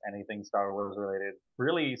haven't watched anything Star Wars related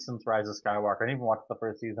really since Rise of Skywalker. I didn't even watch the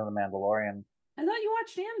first season of The Mandalorian. I thought you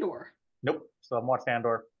watched Andor. Nope, still haven't watched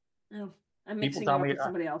Andor. Oh, I'm People mixing tell it up me with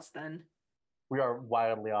somebody else then. we are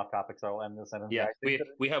wildly off topic, so I'll end this sentence. Yeah,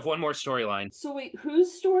 we have one more storyline. So wait, whose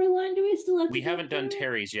storyline do we still have to We go haven't done through?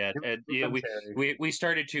 Terry's yet. Yeah, we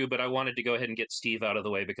started to, but I wanted to go ahead and get Steve out of the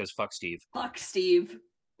way because fuck Steve. Fuck Steve.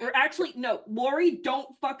 Or actually, no, Lori, don't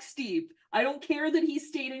fuck Steve. I don't care that he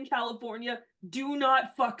stayed in California. Do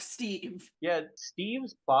not fuck Steve. Yeah,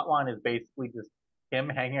 Steve's plotline is basically just him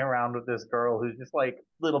hanging around with this girl who's just like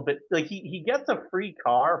a little bit like he gets a free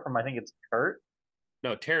car from I think it's Kurt.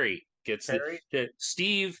 No, Terry gets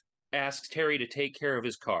Steve asks Terry to take care of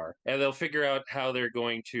his car, and they'll figure out how they're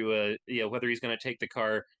going to whether he's going to take the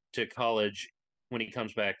car to college when he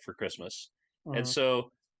comes back for Christmas. Mm-hmm. And so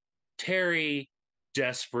Terry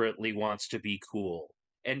desperately wants to be cool,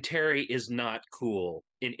 and Terry is not cool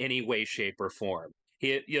in any way, shape, or form.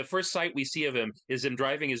 The first sight we see of him is him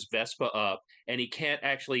driving his Vespa up, and he can't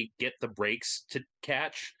actually get the brakes to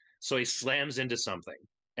catch, so he slams into something.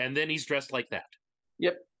 And then he's dressed like that.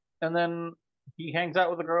 Yep. And then he hangs out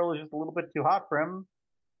with a girl who's just a little bit too hot for him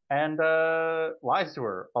and lies to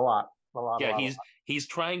her a lot. Yeah, he's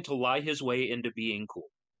trying to lie his way into being cool.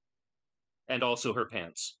 And also her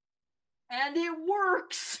pants. And it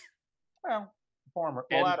works! Well,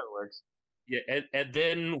 that works. Yeah, and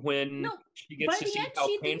then when she gets to see how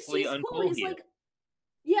painfully uncool he is. Like,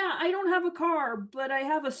 yeah, I don't have a car, but I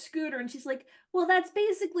have a scooter. And she's like, well, that's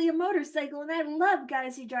basically a motorcycle, and I love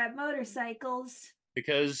guys who drive motorcycles.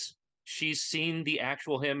 Because she's seen the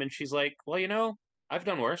actual him, and she's like, well, I've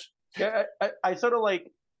done worse. Yeah, I sort of like,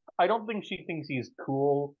 I don't think she thinks he's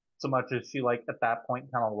cool so much as she, like, at that point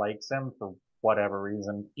kind of likes him for whatever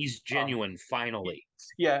reason. He's genuine, finally.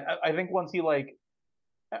 Yeah, I think once he, like,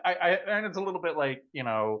 and it's a little bit like,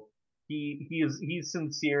 he's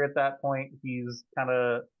sincere at that point. He's kind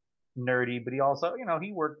of nerdy, but he also,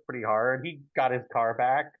 he worked pretty hard. He got his car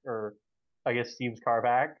back, or I guess Steve's car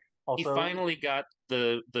back. Also, he finally got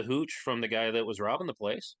the hooch from the guy that was robbing the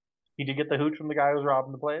place. He did get the hooch from the guy who was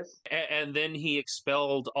robbing the place. And then he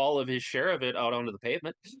expelled all of his share of it out onto the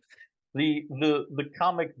pavement. The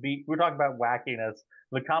comic beat, we're talking about wackiness.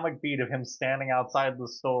 The comic beat of him standing outside the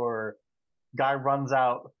store, guy runs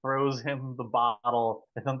out, throws him the bottle,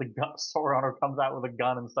 and then the store owner comes out with a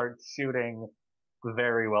gun and starts shooting.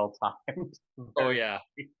 Very well timed. Oh yeah,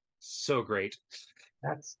 so great.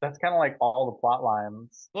 That's kind of like all the plot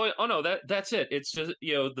lines. Well, no, that's it. It's just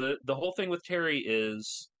the whole thing with Terry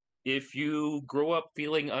is if you grow up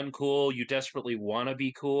feeling uncool, you desperately want to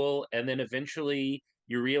be cool, and then eventually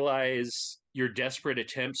you realize your desperate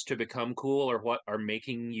attempts to become cool are what are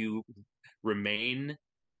making you remain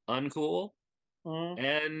uncool,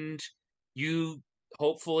 and you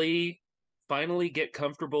hopefully finally get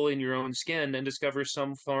comfortable in your own skin and discover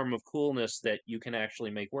some form of coolness that you can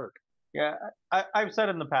actually make work. Yeah, I've said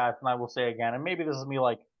in the past, and I will say again, and maybe this is me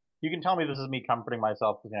like, you can tell me this is me comforting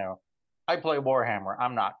myself, I play Warhammer,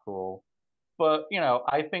 I'm not cool. But,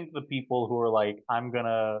 I think the people who are like, I'm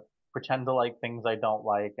gonna pretend to like things I don't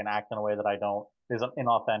like and act in a way that I don't is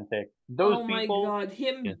inauthentic. Those Oh my people, God,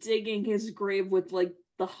 Yeah. him digging his grave with like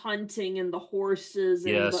the hunting and the horses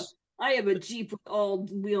and the Yes. I have a Jeep with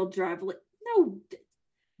all-wheel drive. Like, no,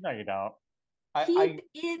 no, you don't. I keep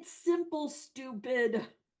it simple, stupid.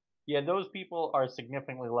 Yeah, those people are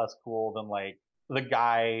significantly less cool than like the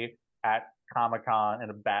guy at Comic Con in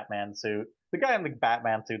a Batman suit. The guy in the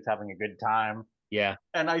Batman suit's having a good time. Yeah.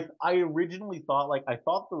 And I originally thought I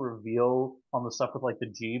thought the reveal on the stuff with like the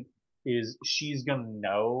Jeep is she's gonna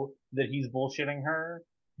know that he's bullshitting her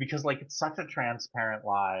because like it's such a transparent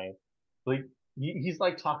lie. Like he's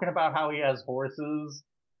like talking about how he has horses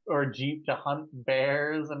or a Jeep to hunt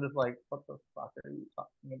bears and it's like, what the fuck are you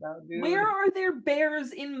talking about, Where dude? are there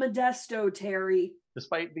bears in Modesto, Terry?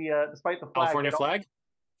 Despite the flag, California flag?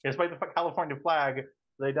 despite the California flag,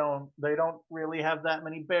 they don't really have that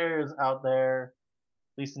many bears out there,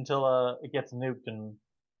 at least until it gets nuked and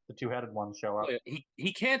the two-headed ones show up.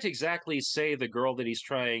 He can't exactly say the girl that he's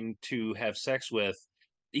trying to have sex with.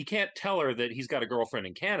 He can't tell her that he's got a girlfriend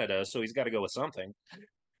in Canada, so he's got to go with something.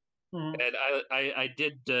 Mm-hmm. And I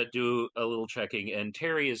did do a little checking, and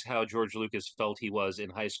Terry is how George Lucas felt he was in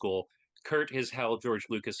high school. Kurt is how George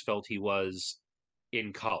Lucas felt he was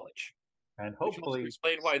in college, And which also hopefully,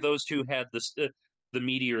 explained why those two had the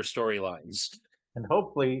meteor storylines. and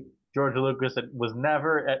hopefully, George Lucas was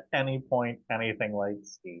never at any point anything like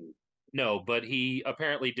Steve. No, but he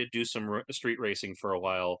apparently did do some street racing for a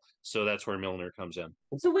while, so that's where Milner comes in.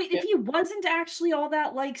 So wait, if Yeah, he wasn't actually all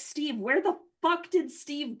that like Steve, where the fuck did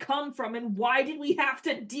Steve come from and why did we have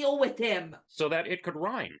to deal with him? So that it could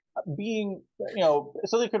rhyme. being,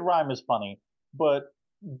 so they could rhyme is funny, but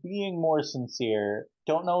being more sincere.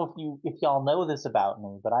 Don't know if y'all know this about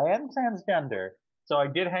me, but I am transgender. So I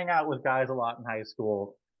did hang out with guys a lot in high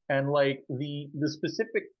school, and like the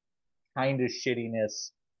specific kind of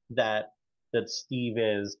shittiness that Steve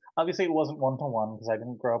is. Obviously, it wasn't one to one because I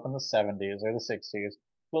didn't grow up in the '70s or the '60s,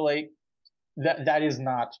 but like that is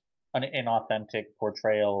not an inauthentic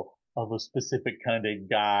portrayal of a specific kind of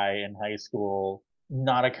guy in high school.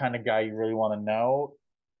 Not a kind of guy you really want to know.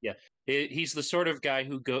 Yeah, he's the sort of guy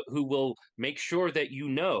who will make sure that you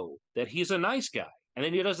know that he's a nice guy, and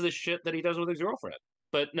then he does this shit that he does with his girlfriend.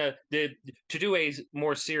 But no, to do a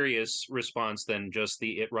more serious response than just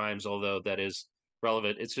the it rhymes, although that is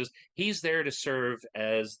relevant. It's just he's there to serve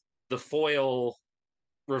as the foil,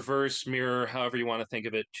 reverse mirror, however you want to think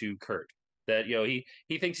of it, to Kurt. That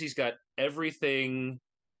he thinks he's got everything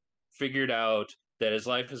figured out, that his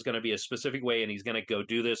life is going to be a specific way, and he's going to go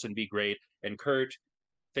do this and be great. And Kurt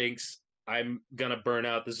thinks, I'm going to burn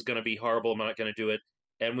out. This is going to be horrible. I'm not going to do it.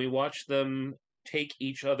 And we watch them take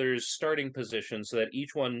each other's starting position so that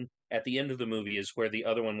each one at the end of the movie is where the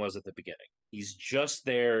other one was at the beginning. He's just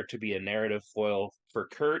there to be a narrative foil for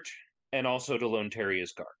Kurt and also to loan Terry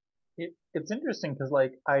his car. It's interesting because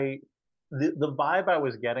like the vibe I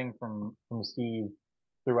was getting from Steve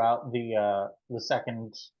throughout the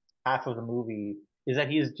second half of the movie is that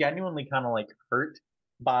he is genuinely kind of like hurt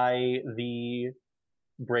by the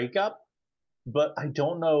breakup, but I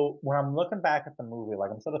don't know when I'm looking back at the movie,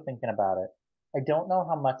 like I'm sort of thinking about it. I don't know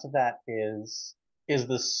how much of that is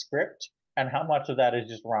the script and how much of that is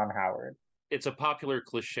just Ron Howard. It's a popular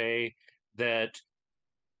cliche that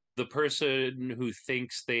the person who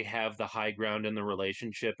thinks they have the high ground in the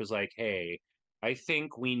relationship is like, hey, I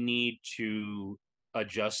think we need to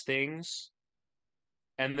adjust things.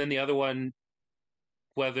 And then the other one,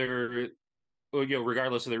 whether,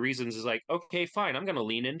 regardless of the reasons, is like, okay, fine, I'm going to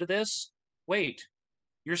lean into this. Wait,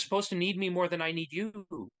 you're supposed to need me more than I need you.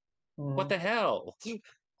 What Mm. the hell?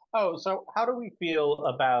 Oh, so how do we feel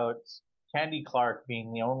about Candy Clark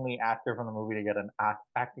being the only actor from the movie to get an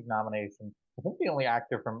acting nomination? I think the only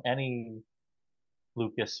actor from any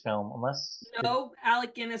Lucas film, unless No,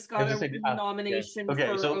 Alec Guinness I got was just a saying, yeah. nomination Okay,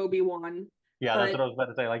 for so Obi-Wan. yeah, that's But what I was about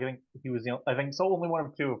to say. Like, I think he was I think so only one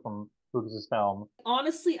of two from Lucas's film.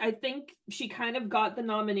 honestly, I think she kind of got the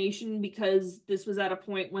nomination because this was at a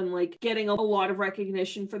point when like getting a lot of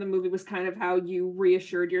recognition for the movie was kind of how you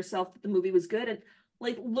reassured yourself that the movie was good. And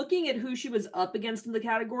like looking at who she was up against in the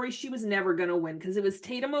category, she was never gonna win because it was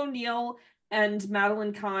Tatum O'Neal and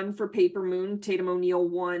Madeline Kahn for Paper Moon. Tatum O'Neal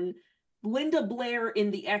won. Linda Blair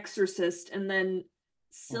in The Exorcist, and then Mhm.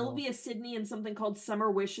 Sylvia Sidney in something called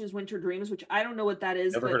Summer Wishes, Winter Dreams, which I don't know what that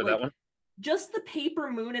is, Never but heard of that like one. just the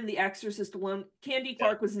Paper Moon and The Exorcist alone, Candy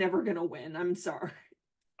Clark was never gonna win. I'm sorry.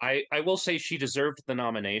 I will say she deserved the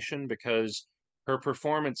nomination because her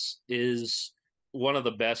performance is one of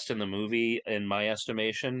the best in the movie, in my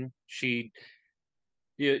estimation. She's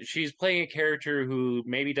playing a character who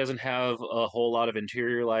maybe doesn't have a whole lot of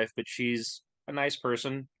interior life, but she's a nice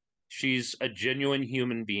person. She's a genuine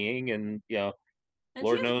human being, and And she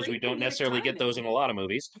Lord has knows we great don't comedic necessarily get those in timing. a lot of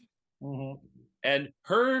movies. Mm-hmm. And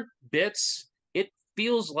her bits, it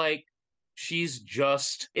feels like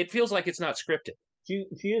it feels like it's not scripted.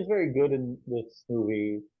 She is very good in this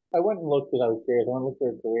movie. I went and looked because I was curious. I went and looked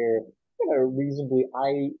at her career. Reasonably,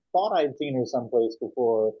 I thought I'd seen her someplace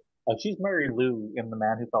before. She's Mary Lou in The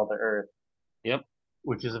Man Who Fell to Earth, Yep.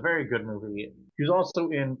 which is a very good movie. She was also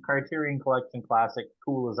in Criterion Collection classic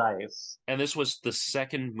Cool as Ice. And this was the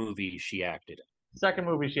second movie she acted in. Second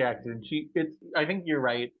movie she acted in. I think you're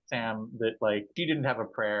right, Sam, that like she didn't have a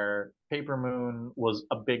prayer. Paper Moon was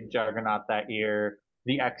a big juggernaut that year.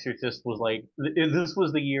 The Exorcist was like this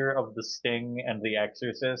was the year of The Sting and The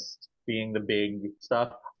Exorcist being the big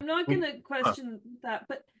stuff. I'm not gonna question that,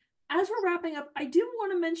 but as we're wrapping up, I do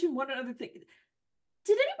want to mention one other thing.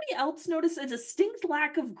 Did anybody else notice a distinct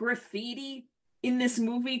lack of graffiti in this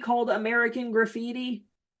movie called American Graffiti?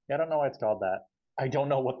 I don't know why it's called that. I don't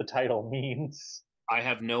know what the title means. I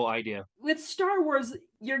have no idea. With Star Wars,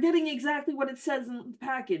 you're getting exactly what it says in the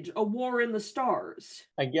package, A War in the Stars.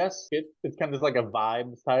 I guess it's kind of like a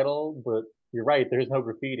vibes title, but you're right, there's no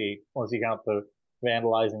graffiti unless you count the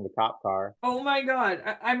vandalizing the cop car. Oh my god,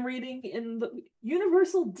 I'm reading in the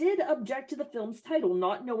Universal did object to the film's title,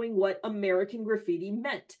 not knowing what American Graffiti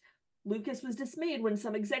meant. Lucas was dismayed when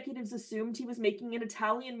some executives assumed he was making an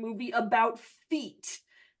Italian movie about feet.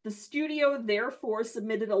 The studio therefore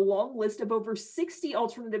submitted a long list of over 60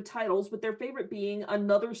 alternative titles, with their favorite being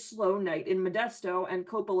Another Slow Night in Modesto and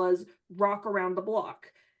Coppola's Rock Around the Block.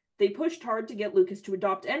 They pushed hard to get Lucas to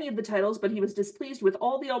adopt any of the titles, but he was displeased with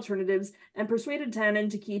all the alternatives and persuaded Tannen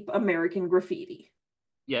to keep American Graffiti.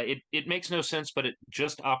 Yeah, it makes no sense, but it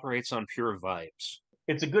just operates on pure vibes.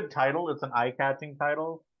 It's a good title, it's an eye-catching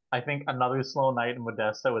title. I think Another Slow Night in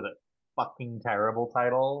Modesto is a fucking terrible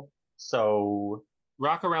title. So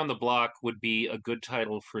Rock Around the Block would be a good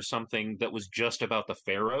title for something that was just about the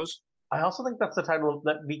pharaohs. I also think that's the title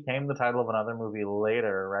that became the title of another movie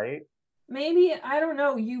later, right? Maybe, I don't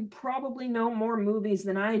know, you probably know more movies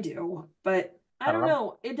than I do, but I I don't don't know.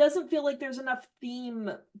 know. It doesn't feel like there's enough theme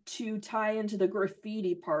to tie into the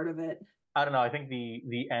graffiti part of it. I don't know. I think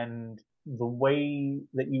the end, the way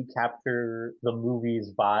that you capture the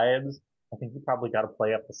movie's vibes, I think you probably got to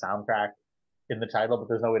play up the soundtrack in the title, but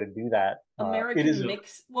there's no way to do that. It is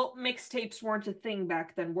Mixtapes weren't a thing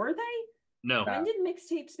back then, were they? No, When did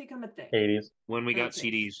mixtapes become a thing? 80s. when we got Okay.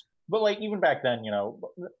 CDs. But like even back then,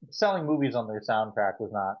 selling movies on their soundtrack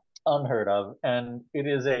was not unheard of, and it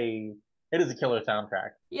is a killer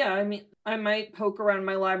soundtrack. Yeah, I mean, I might poke around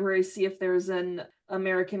my library, see if there's an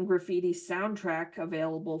American Graffiti soundtrack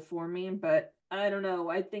available for me, but I don't know.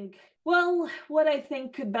 What I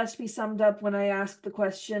think could best be summed up when I ask the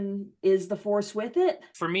question, is the Force with it?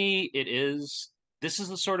 For me, it is. This is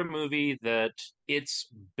the sort of movie that it's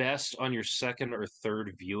best on your second or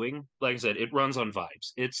third viewing. Like I said, it runs on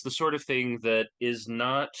vibes. It's the sort of thing that is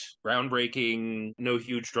not groundbreaking, no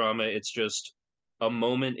huge drama. It's just a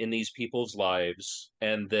moment in these people's lives,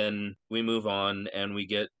 and then we move on and we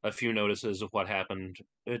get a few notices of what happened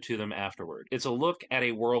to them afterward. It's a look at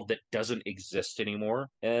a world that doesn't exist anymore,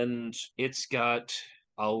 and it's got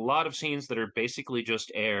a lot of scenes that are basically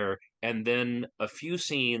just air, and then a few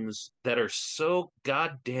scenes that are so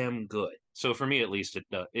goddamn good. So for me, at least,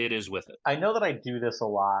 it is with it. I know that I do this a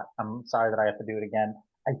lot. I'm sorry that I have to do it again.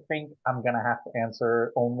 I think I'm gonna have to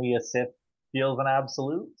answer only a Sith feels and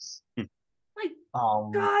absolutes. My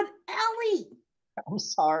Um, God, Ellie! I'm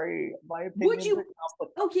sorry, my Would opinions you? are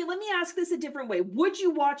complicated. Okay, let me ask this a different way. Would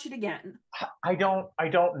you watch it again? I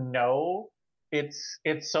don't know. It's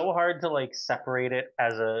so hard to like separate it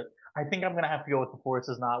as a I think I'm gonna have to go with the Force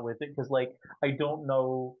is not with it because like I don't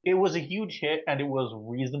know. It was a huge hit and it was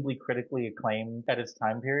reasonably critically acclaimed at its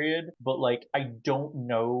time period, but like I don't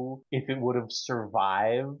know if it would have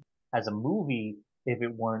survived as a movie if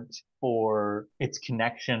it weren't for its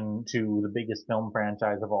connection to the biggest film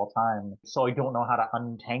franchise of all time. So I don't know how to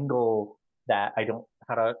untangle that. I don't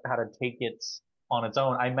how to take it on its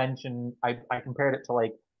own. I compared it to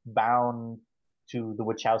like Bound to the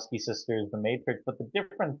Wachowski sisters, The Matrix, but the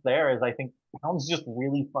difference there is I think Bound's just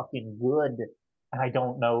really fucking good. And I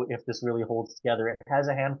don't know if this really holds together. It has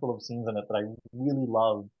a handful of scenes in it that I really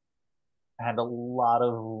love and a lot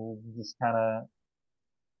of just kind of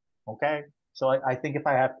okay. So I think if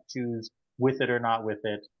I have to choose with it or not with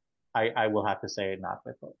it, I will have to say not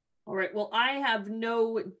with it. All right, well, I have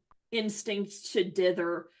no instinct to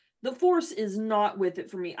dither. The Force is not with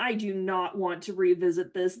it for me. I do not want to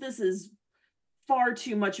revisit this. This is far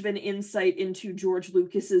too much of an insight into George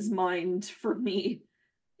Lucas's mind for me.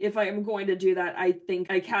 If I am going to do that, I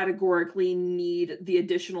think I categorically need the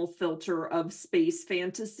additional filter of space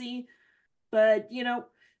fantasy. But,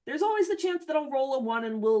 there's always the chance that I'll roll a 1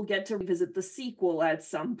 and we'll get to revisit the sequel at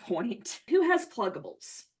some point. Who has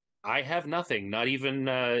pluggables? I have nothing. Not even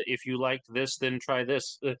if you liked this, then try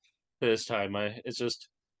this this time.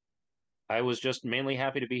 I was just mainly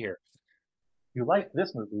happy to be here. If you like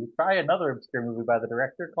this movie, try another obscure movie by the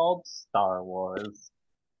director called Star Wars.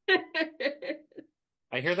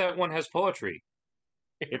 I hear that one has poetry.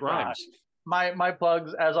 It rhymes. My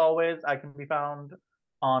plugs, as always, I can be found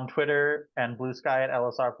on Twitter and Blue Sky at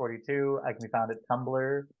LSR42. I can be found at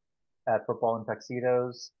Tumblr at Football and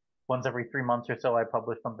Tuxedos. Once every 3 months or so, I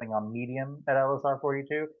publish something on Medium at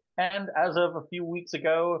LSR42. And as of a few weeks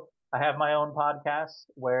ago, I have my own podcast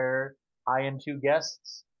where I and 2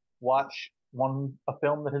 guests watch a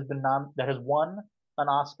film that has won an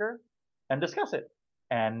Oscar and discuss it.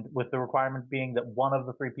 And with the requirement being that one of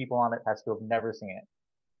the 3 people on it has to have never seen it.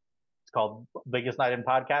 It's called Biggest Night in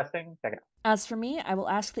Podcasting. Check it out. As for me, I will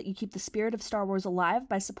ask that you keep the spirit of Star Wars alive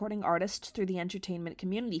by supporting artists through the Entertainment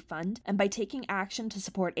Community Fund, and by taking action to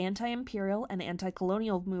support anti-imperial and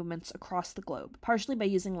anti-colonial movements across the globe, partially by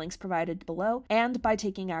using links provided below, and by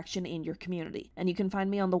taking action in your community. And you can find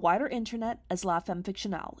me on the wider internet as La Femme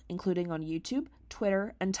Fictionale, including on YouTube,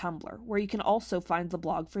 Twitter, and Tumblr, where you can also find the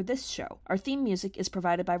blog for this show. Our theme music is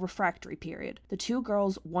provided by Refractory Period, the 2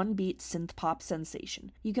 girls' one-beat synth-pop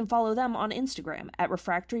sensation. You can follow them on Instagram at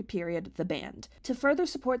Refractory Period the band. To further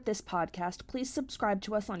support this podcast, please subscribe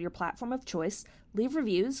to us on your platform of choice, leave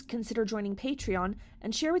reviews, consider joining Patreon,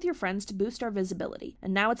 and share with your friends to boost our visibility.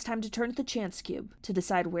 And now it's time to turn to the Chance Cube to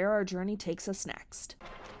decide where our journey takes us next.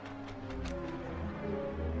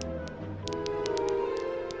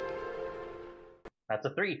 That's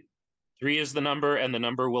a 3. 3 is the number, and the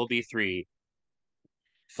number will be 3.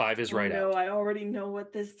 5 is right out. No, I already know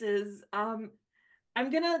what this is. I'm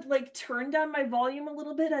gonna turn down my volume a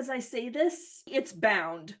little bit as I say this. It's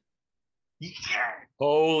Bound. Yeah.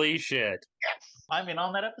 Holy shit. Yes. I'm in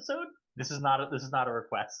on that episode. This is not a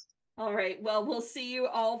request. All right. Well, we'll see you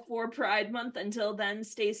all for Pride Month. Until then,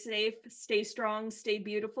 stay safe, stay strong, stay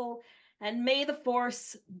beautiful, and may the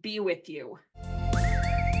Force be with you.